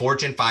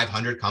Fortune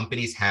 500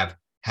 companies have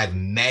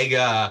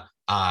mega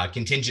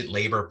contingent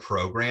labor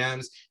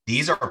programs.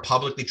 These are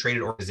publicly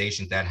traded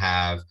organizations that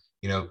have,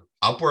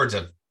 upwards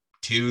of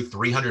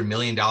 $200-300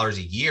 million a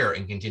year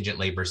in contingent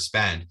labor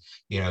spend.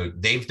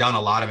 They've done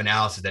a lot of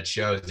analysis that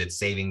shows it's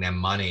saving them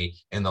money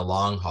in the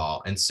long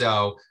haul. And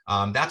so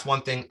that's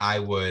one thing I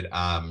would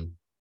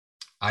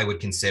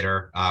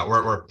consider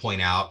or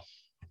point out.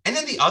 And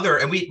then the other,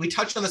 and we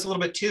touched on this a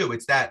little bit too,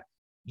 it's that,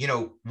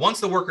 once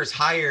the worker's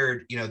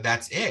hired,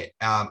 that's it.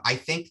 I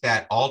think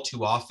that all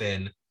too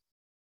often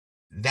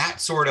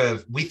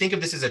we think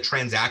of this as a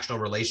transactional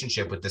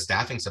relationship with the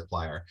staffing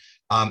supplier.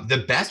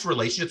 The best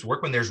relationships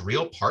work when there's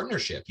real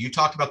partnership. You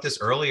talked about this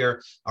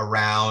earlier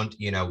around,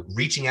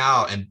 reaching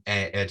out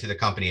and to the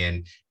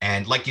company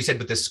and like you said,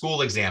 with the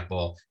school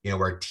example,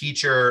 where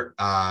teacher,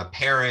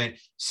 parent,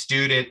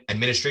 student,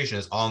 administration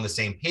is all on the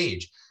same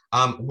page.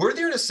 We're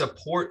there to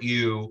support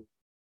you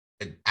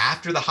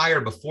after the hire,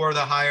 before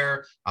the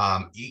hire.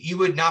 You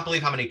would not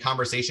believe how many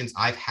conversations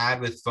I've had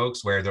with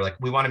folks where they're like,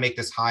 we want to make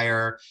this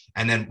hire.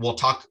 And then we'll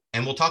talk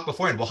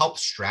beforehand. We'll help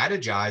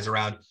strategize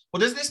around,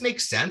 well, does this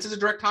make sense as a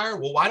direct hire?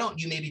 Well, why don't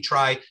you maybe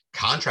try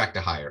contract to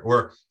hire?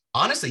 Or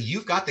honestly,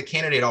 you've got the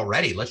candidate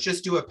already. Let's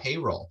just do a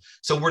payroll.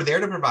 So we're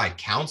there to provide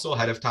counsel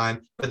ahead of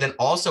time, but then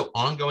also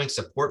ongoing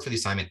support for the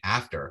assignment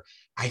after.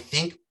 I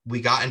think we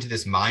got into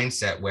this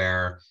mindset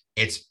where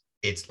it's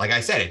like I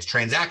said, it's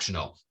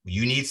transactional.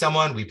 You need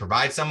someone, we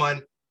provide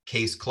someone,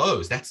 case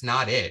closed. That's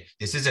not it.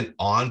 This is an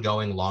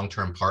ongoing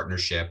long-term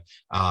partnership.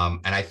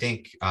 And I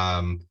think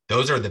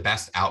those are the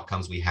best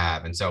outcomes we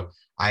have. And so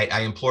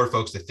I implore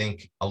folks to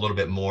think a little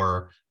bit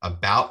more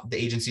about the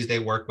agencies they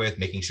work with,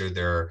 making sure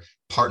they're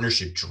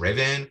partnership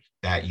driven,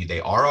 that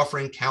they are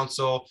offering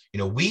counsel.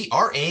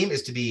 Our aim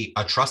is to be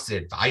a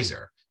trusted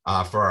advisor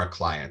for our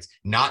clients,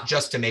 not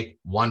just to make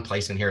one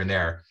placement here and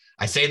there.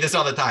 I say this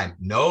all the time.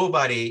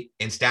 Nobody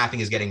in staffing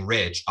is getting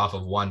rich off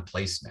of one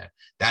placement.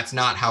 That's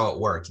not how it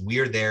works. We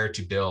are there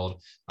to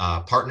build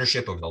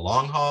partnership over the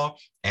long haul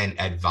and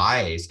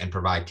advise and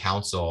provide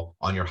counsel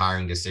on your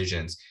hiring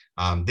decisions.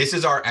 This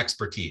is our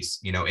expertise.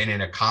 In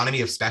an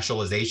economy of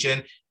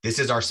specialization, this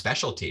is our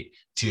specialty,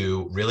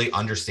 to really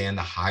understand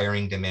the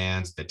hiring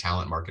demands, the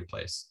talent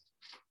marketplace.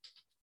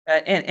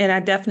 And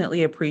I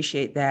definitely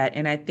appreciate that.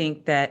 And I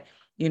think that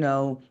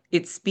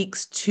it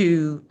speaks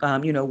to,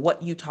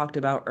 what you talked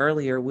about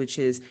earlier, which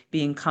is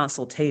being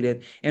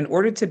consultative. In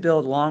order to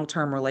build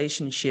long-term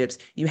relationships,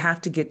 you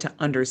have to get to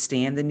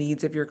understand the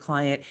needs of your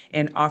client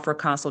and offer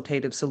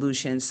consultative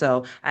solutions.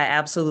 So I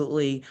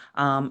absolutely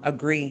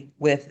agree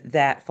with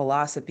that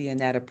philosophy and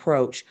that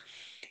approach.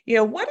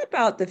 What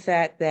about the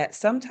fact that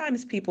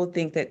sometimes people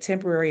think that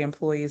temporary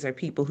employees are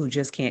people who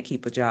just can't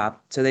keep a job?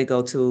 So they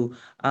go to,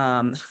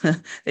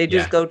 they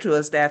just Yeah. go to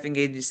a staffing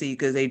agency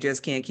because they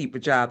just can't keep a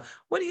job.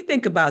 What do you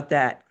think about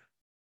that?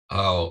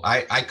 Oh,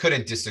 I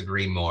couldn't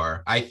disagree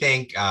more. I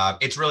think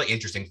it's really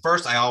interesting.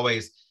 First, I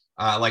always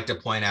like to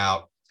point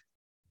out,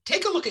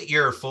 take a look at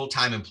your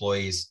full-time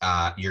employees,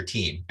 your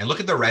team, and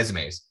look at their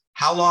resumes.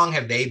 How long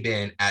have they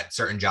been at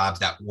certain jobs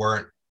that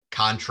weren't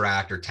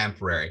contract or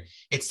temporary?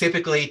 It's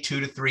typically 2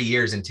 to 3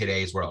 years in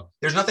today's world.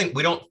 There's nothing,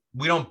 we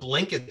don't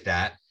blink at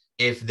that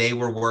if they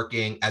were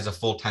working as a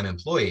full-time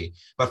employee.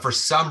 But for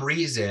some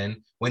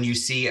reason, when you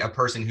see a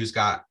person who's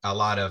got a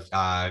lot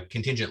of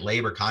contingent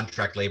labor,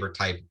 contract labor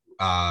type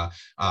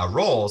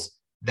roles,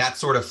 that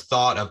sort of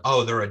thought of,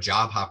 oh, they're a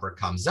job hopper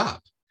comes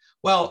up.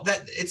 Well,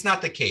 it's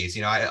not the case.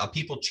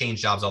 People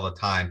change jobs all the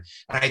time.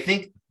 And I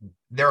think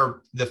there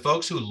are the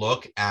folks who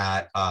look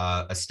at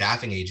a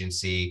staffing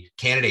agency,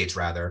 candidates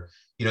rather,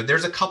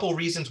 there's a couple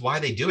reasons why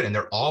they do it, and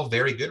they're all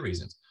very good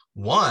reasons.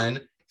 One,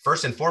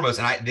 first and foremost,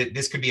 and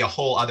this could be a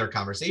whole other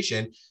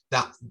conversation,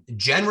 that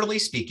generally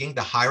speaking,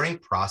 the hiring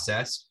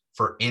process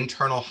for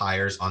internal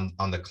hires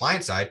on the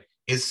client side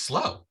is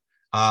slow.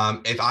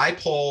 If I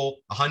poll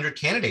 100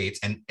 candidates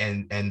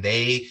and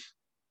they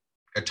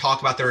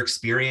talk about their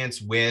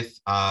experience with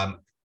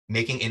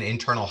making an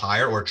internal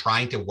hire or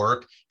trying to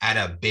work at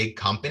a big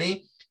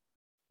company,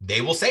 they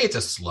will say it's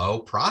a slow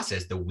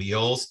process. The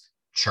wheels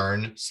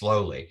churn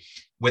slowly.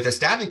 With a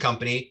staffing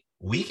company,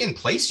 we can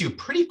place you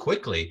pretty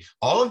quickly.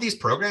 All of these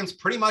programs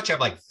pretty much have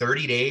like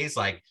 30 days,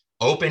 like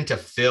open to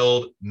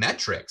filled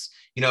metrics,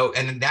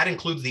 and that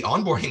includes the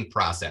onboarding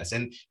process.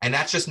 And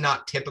that's just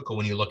not typical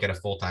when you look at a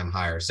full-time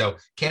hire. So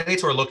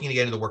candidates who are looking to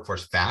get into the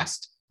workforce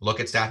fast,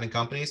 look at staffing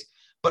companies.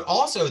 But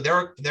also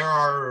there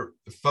are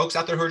folks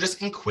out there who are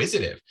just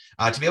inquisitive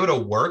to be able to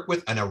work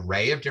with an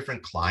array of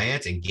different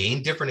clients and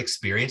gain different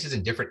experiences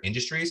in different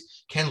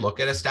industries can look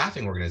at a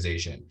staffing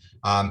organization.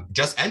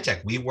 Just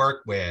Entech, we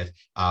work with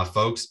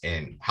folks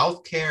in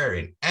healthcare,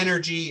 in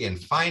energy, in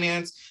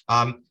finance.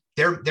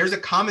 There's a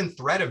common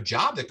thread of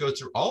job that goes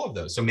through all of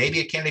those. So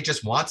maybe a candidate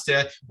just wants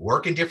to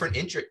work in different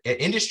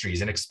industries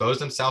and expose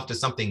themselves to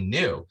something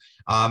new.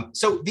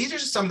 So these are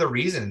just some of the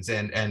reasons.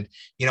 And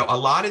a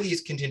lot of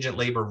these contingent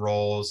labor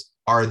roles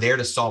are there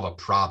to solve a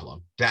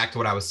problem. Back to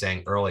what I was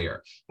saying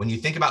earlier. When you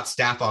think about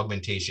staff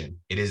augmentation,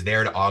 it is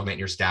there to augment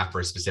your staff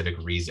for a specific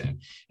reason.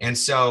 And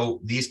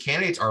so these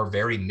candidates are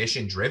very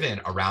mission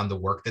driven around the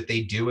work that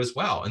they do as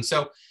well. And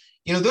so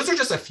those are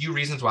just a few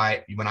reasons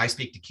why when I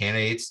speak to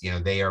candidates,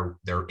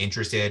 they're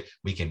interested.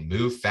 We can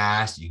move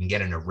fast. You can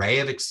get an array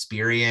of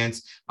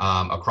experience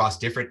across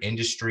different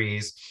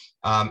industries.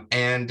 At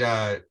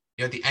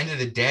the end of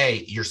the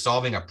day, you're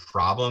solving a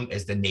problem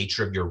as the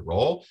nature of your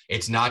role.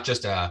 It's not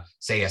just a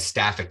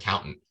staff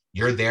accountant.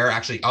 You're there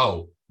actually,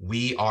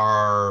 we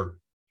are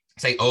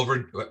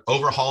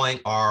overhauling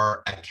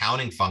our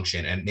accounting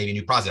function and maybe a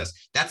new process.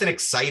 That's an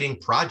exciting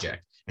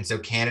project. And so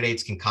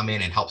candidates can come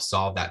in and help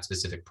solve that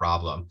specific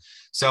problem.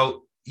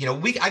 So,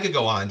 I could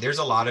go on. There's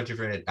a lot of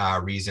different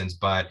reasons,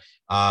 but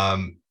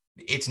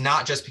it's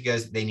not just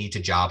because they need to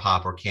job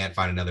hop or can't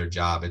find another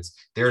job.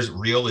 There's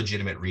real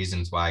legitimate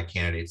reasons why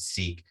candidates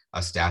seek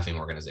a staffing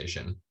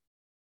organization.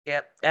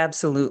 Yep,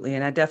 absolutely.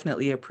 And I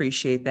definitely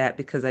appreciate that,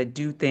 because I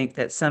do think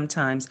that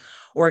sometimes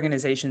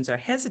organizations are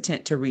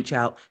hesitant to reach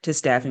out to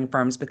staffing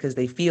firms because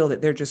they feel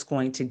that they're just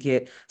going to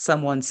get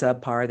someone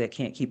subpar that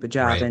can't keep a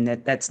job, Right. and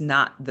that's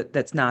not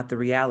the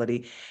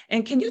reality.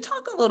 And can you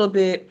talk a little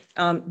bit,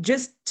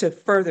 just to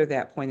further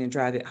that point and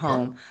drive it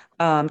Sure.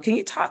 home? Can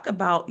you talk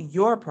about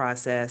your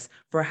process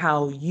for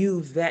how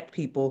you vet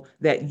people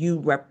that you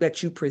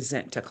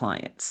present to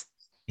clients?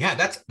 Yeah,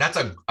 that's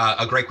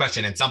a great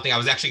question, and something I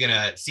was actually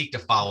going to seek to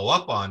follow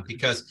up on,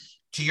 because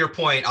to your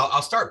point,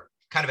 I'll start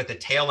kind of at the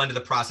tail end of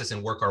the process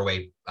and work our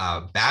way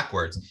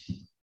backwards.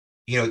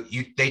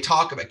 They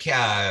talk about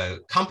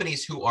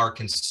companies who are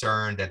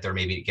concerned that they're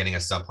maybe getting a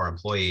subpar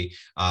employee.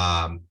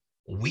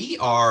 We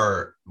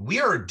are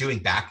doing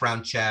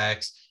background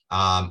checks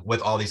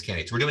with all these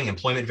candidates. We're doing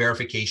employment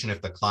verification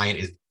if the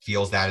client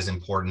feels that is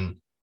important.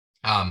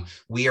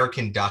 We are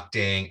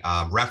conducting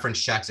reference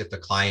checks if the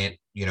client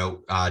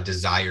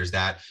desires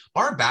that.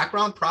 Our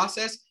background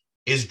process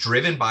is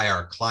driven by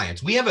our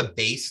clients. We have a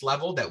base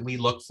level that we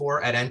look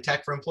for at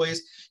Entech for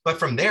employees, but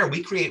from there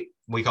we create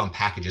what we call them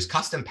packages,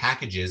 custom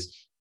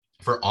packages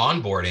for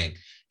onboarding.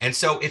 And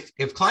so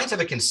if clients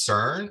have a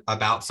concern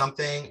about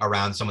something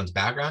around someone's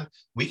background,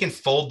 we can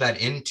fold that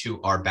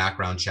into our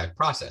background check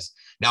process.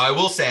 Now, I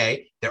will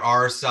say there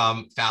are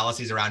some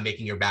fallacies around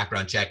making your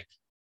background check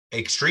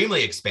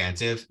extremely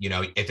expansive.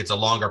 If it's a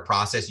longer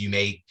process, you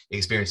may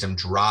experience some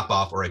drop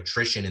off or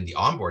attrition in the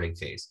onboarding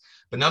phase,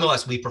 but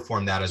nonetheless, we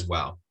perform that as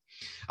well.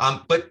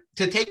 But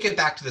to take it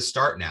back to the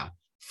start now,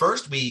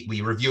 first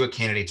we review a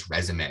candidate's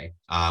resume.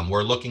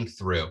 We're looking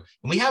through,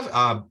 and we have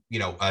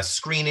a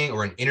screening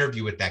or an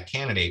interview with that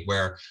candidate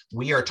where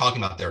we are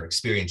talking about their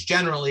experience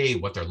generally,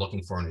 what they're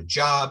looking for in a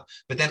job,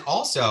 but then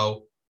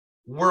also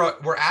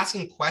we're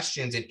asking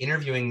questions and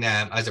interviewing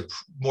them as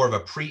more of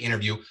a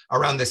pre-interview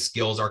around the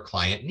skills our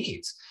client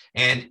needs.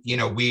 And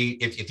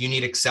if you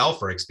need Excel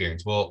for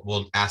experience,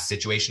 we'll ask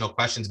situational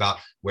questions about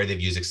where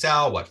they've used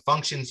Excel, what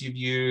functions you've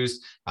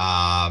used,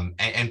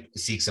 and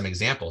seek some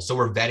examples. So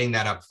we're vetting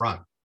that up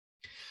front.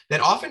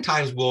 Then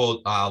oftentimes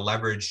we'll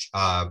leverage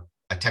a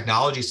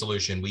technology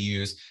solution. We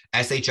use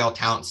SHL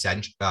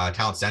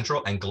Talent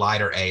Central and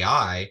Glider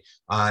AI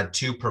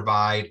to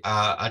provide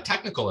a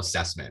technical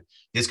assessment.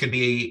 This could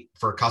be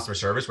for customer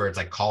service where it's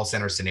like call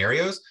center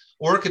scenarios,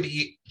 or it could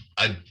be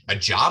a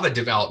Java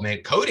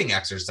development coding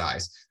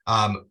exercise.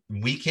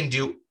 We can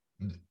do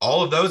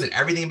all of those and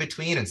everything in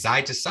between and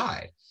side to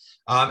side.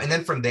 And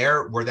then from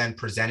there, we're then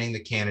presenting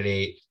the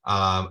candidate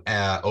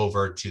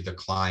over to the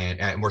client,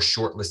 and we're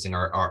shortlisting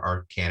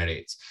our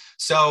candidates.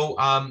 So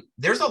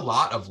there's a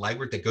lot of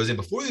legwork that goes in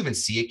before you even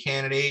see a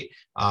candidate.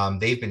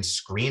 They've been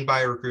screened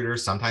by a recruiter.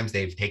 Sometimes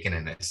they've taken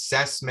an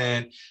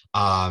assessment.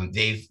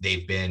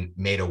 They've been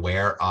made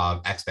aware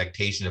of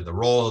expectation of the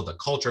role, the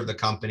culture of the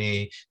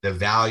company, the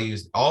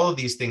values, all of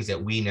these things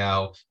that we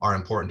know are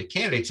important to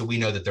candidates. So we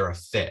know that they're a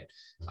fit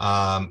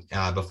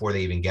before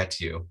they even get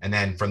to you. And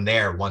then from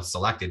there, once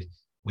selected,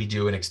 we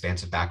do an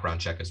expansive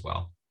background check as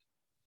well.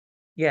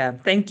 Yeah,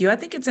 thank you. I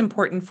think it's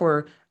important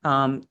for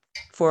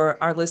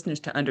our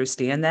listeners to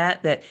understand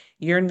that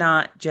you're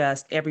not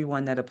just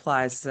everyone that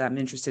applies that I'm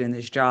interested in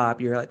this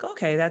job. You're like,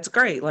 okay, that's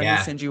great. Let me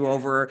Yeah. send you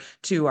over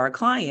to our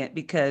client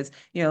because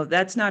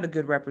that's not a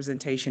good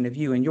representation of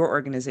you and your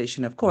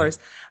organization, of course,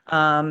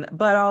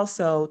 but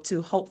also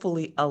to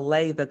hopefully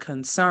allay the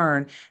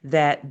concern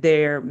that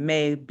there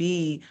may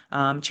be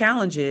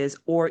challenges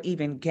or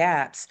even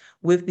gaps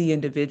with the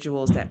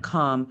individuals that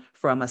come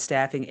from a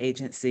staffing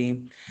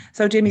agency.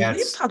 So, Jimmy, we've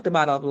Yes. talked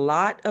about a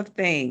lot of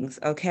things,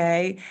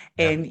 okay?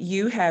 Yeah. And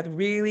you have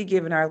really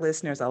given our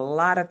listeners a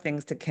lot of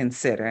things to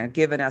consider and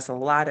given us a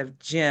lot of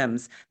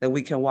gems that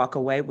we can walk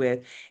away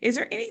with. Is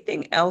there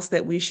anything else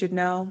that we should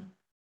know?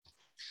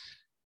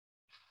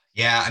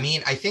 Yeah. I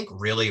mean, I think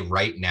really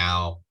right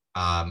now,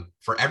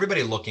 for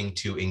everybody looking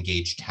to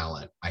engage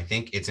talent, I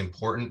think it's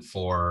important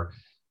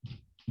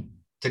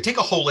to take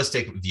a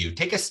holistic view,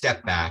 take a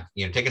step back,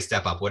 take a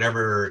step up,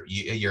 whatever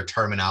your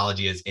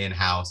terminology is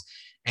in-house,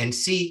 and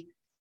see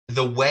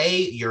the way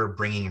you're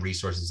bringing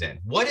resources in.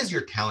 What does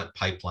your talent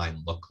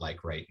pipeline look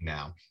like right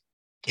now?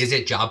 Is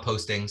it job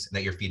postings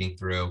that you're feeding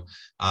through?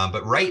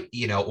 But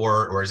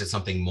or is it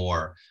something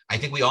more? I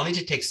think we all need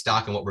to take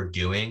stock in what we're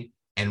doing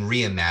and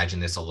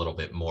reimagine this a little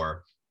bit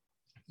more.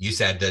 You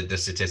said that the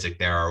statistic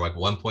there are like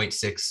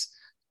 1.6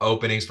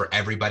 openings for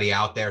everybody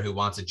out there who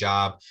wants a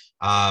job.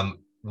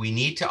 We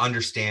need to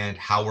understand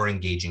how we're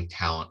engaging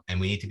talent, and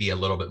we need to be a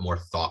little bit more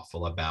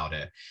thoughtful about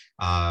it.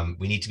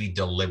 We need to be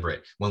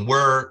deliberate when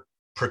we're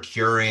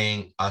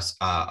procuring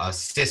a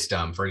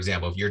system. For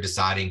example, if you're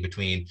deciding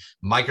between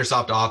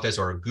Microsoft Office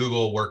or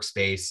Google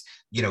Workspace,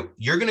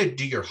 you're going to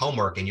do your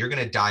homework and you're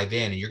going to dive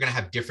in and you're going to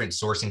have different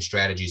sourcing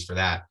strategies for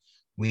that.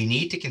 We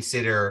need to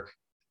consider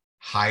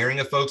hiring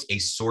of folks a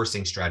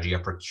sourcing strategy, a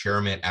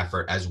procurement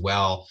effort as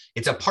well.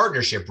 It's a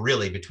partnership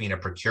really between a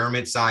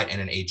procurement side and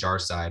an HR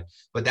side,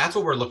 but that's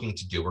what we're looking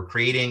to do. We're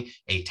creating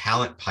a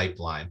talent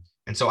pipeline.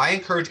 And so I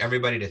encourage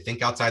everybody to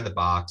think outside the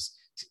box.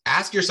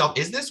 Ask yourself,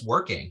 is this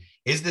working?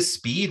 Is the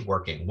speed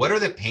working? What are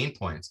the pain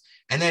points?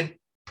 And then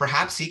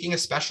perhaps seeking a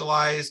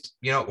specialized,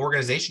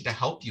 organization to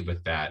help you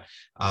with that.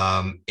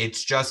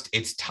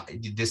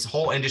 This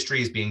whole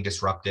industry is being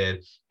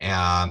disrupted.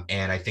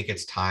 And I think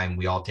it's time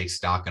we all take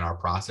stock in our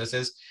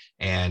processes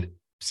and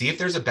see if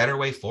there's a better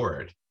way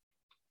forward.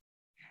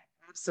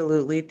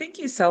 Absolutely. Thank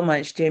you so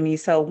much, Jimmy.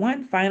 So,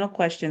 one final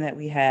question that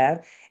we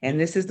have, and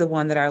this is the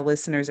one that our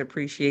listeners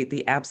appreciate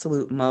the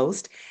absolute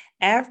most.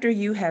 After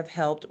you have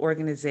helped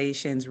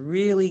organizations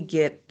really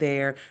get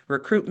their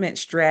recruitment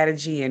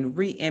strategy and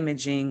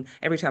re-imaging,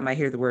 every time I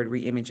hear the word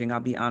re-imaging, I'll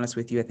be honest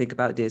with you, I think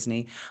about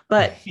Disney.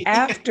 But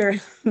after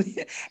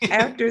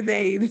after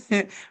they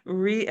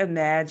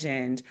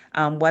reimagined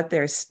what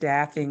their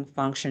staffing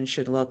function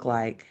should look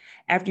like,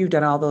 after you've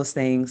done all those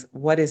things,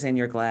 what is in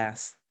your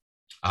glass?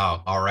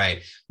 Oh, all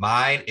right.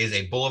 Mine is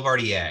a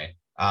Boulevardier. So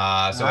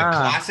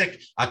Ah,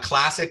 a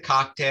classic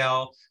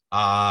cocktail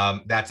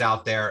that's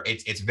out there.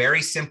 It's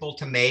very simple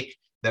to make.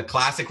 The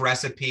classic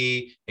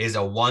recipe is a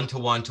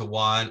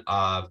 1-to-1-to-1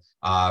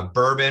 of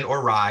bourbon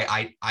or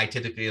rye. I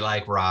typically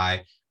like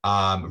rye,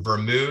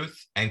 vermouth,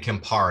 and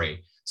Campari.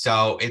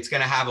 So it's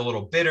going to have a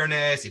little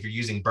bitterness. If you're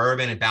using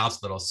bourbon, it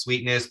balances a little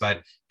sweetness,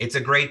 but it's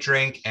a great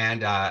drink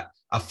and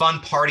a fun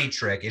party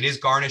trick. It is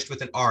garnished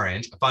with an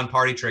orange. A fun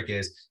party trick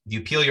is if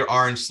you peel your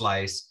orange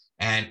slice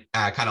and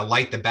kind of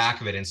light the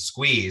back of it and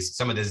squeeze,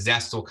 some of the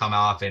zest will come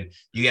off, and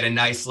you get a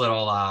nice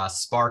little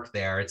spark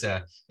there.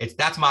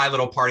 That's my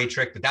little party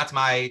trick, but that's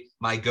my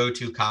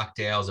go-to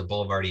cocktail is a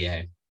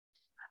Boulevardier.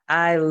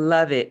 I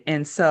love it.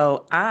 And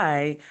so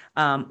I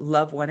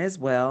love one as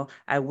well.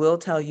 I will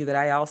tell you that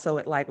I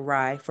also like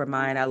rye for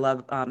mine. I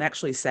love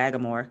actually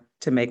Sagamore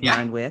to make Yeah,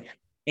 mine with.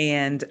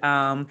 And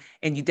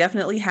you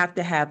definitely have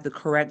to have the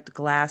correct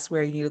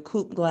glassware. You need a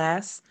coupe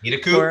glass need a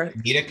coupe, for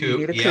need a you coupe.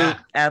 need a Yeah,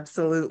 coupe,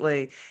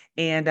 absolutely.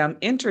 And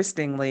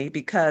interestingly,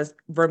 because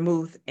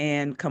vermouth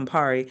and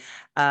Campari,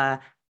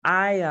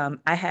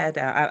 I'm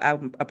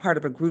a part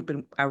of a group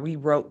and I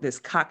rewrote this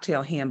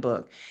cocktail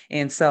handbook.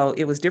 And so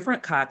it was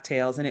different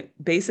cocktails and it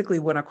basically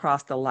went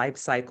across the life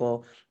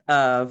cycle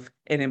of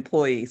an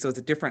employee. So it's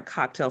a different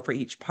cocktail for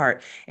each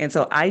part. And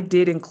so I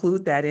did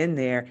include that in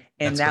there.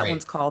 And that's that great.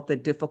 one's called the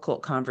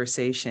difficult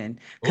conversation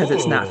because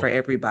it's not for Ooh,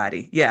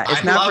 everybody. Yeah, I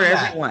it's not for love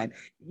that. everyone.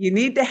 You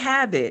need to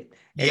have it.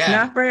 It's Yeah,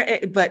 not for,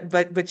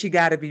 but you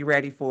got to be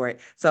ready for it.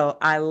 So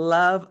I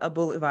love a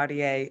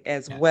Boulevardier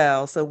as yeah,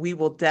 well. So we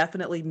will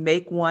definitely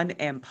make one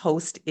and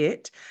post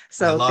it. I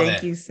So love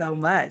thank it. you so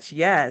much.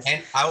 Yes.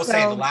 And I will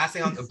say the So last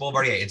thing on the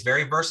Boulevardier, it's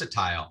very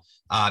versatile.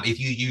 If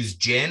you use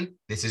gin,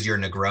 this is your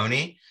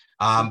Negroni.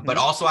 But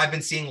also I've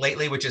been seeing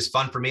lately, which is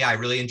fun for me, I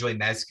really enjoy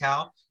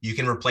Mezcal. You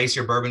can replace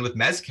your bourbon with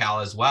Mezcal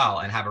as well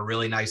and have a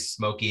really nice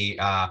smoky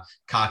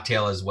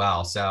cocktail as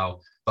well.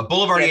 So, but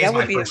Boulevardier is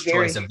my first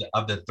choice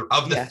of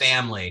the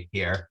family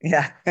here.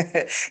 Yeah.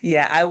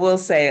 Yeah, I will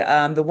say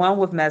the one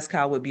with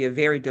Mezcal would be a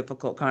very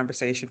difficult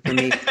conversation for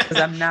me because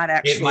I'm not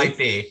It might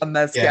actually be. a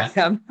Mezcal. Yeah.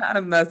 I'm not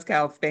a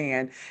Mezcal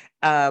fan.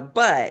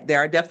 But there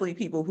are definitely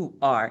people who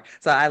are.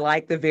 So I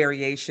like the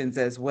variations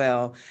as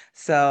well.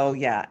 So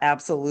yeah,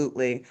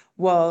 absolutely.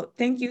 Well,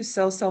 thank you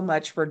so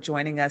much for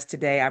joining us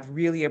today. I've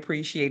really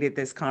appreciated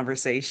this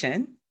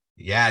conversation.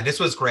 Yeah, this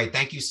was great.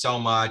 Thank you so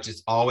much.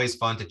 It's always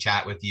fun to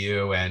chat with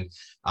you. And,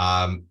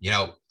 I'm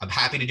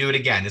happy to do it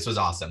again. This was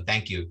awesome.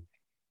 Thank you.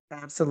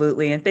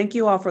 Absolutely. And thank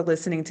you all for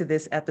listening to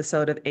this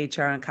episode of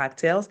HR and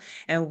Cocktails.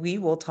 And we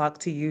will talk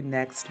to you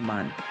next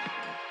month.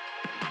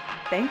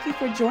 Thank you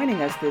for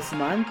joining us this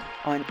month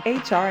on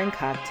HR and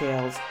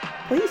Cocktails.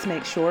 Please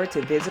make sure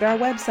to visit our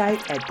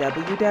website at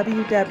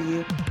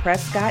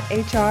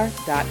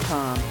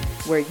www.prescotthr.com,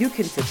 where you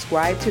can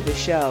subscribe to the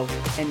show.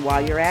 And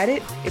while you're at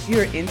it, if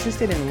you're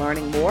interested in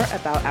learning more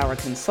about our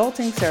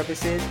consulting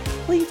services,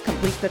 please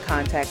complete the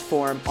contact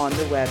form on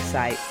the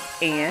website.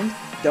 And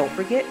don't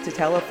forget to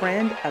tell a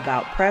friend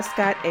about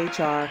Prescott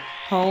HR,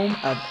 home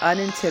of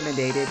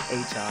unintimidated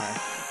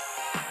HR.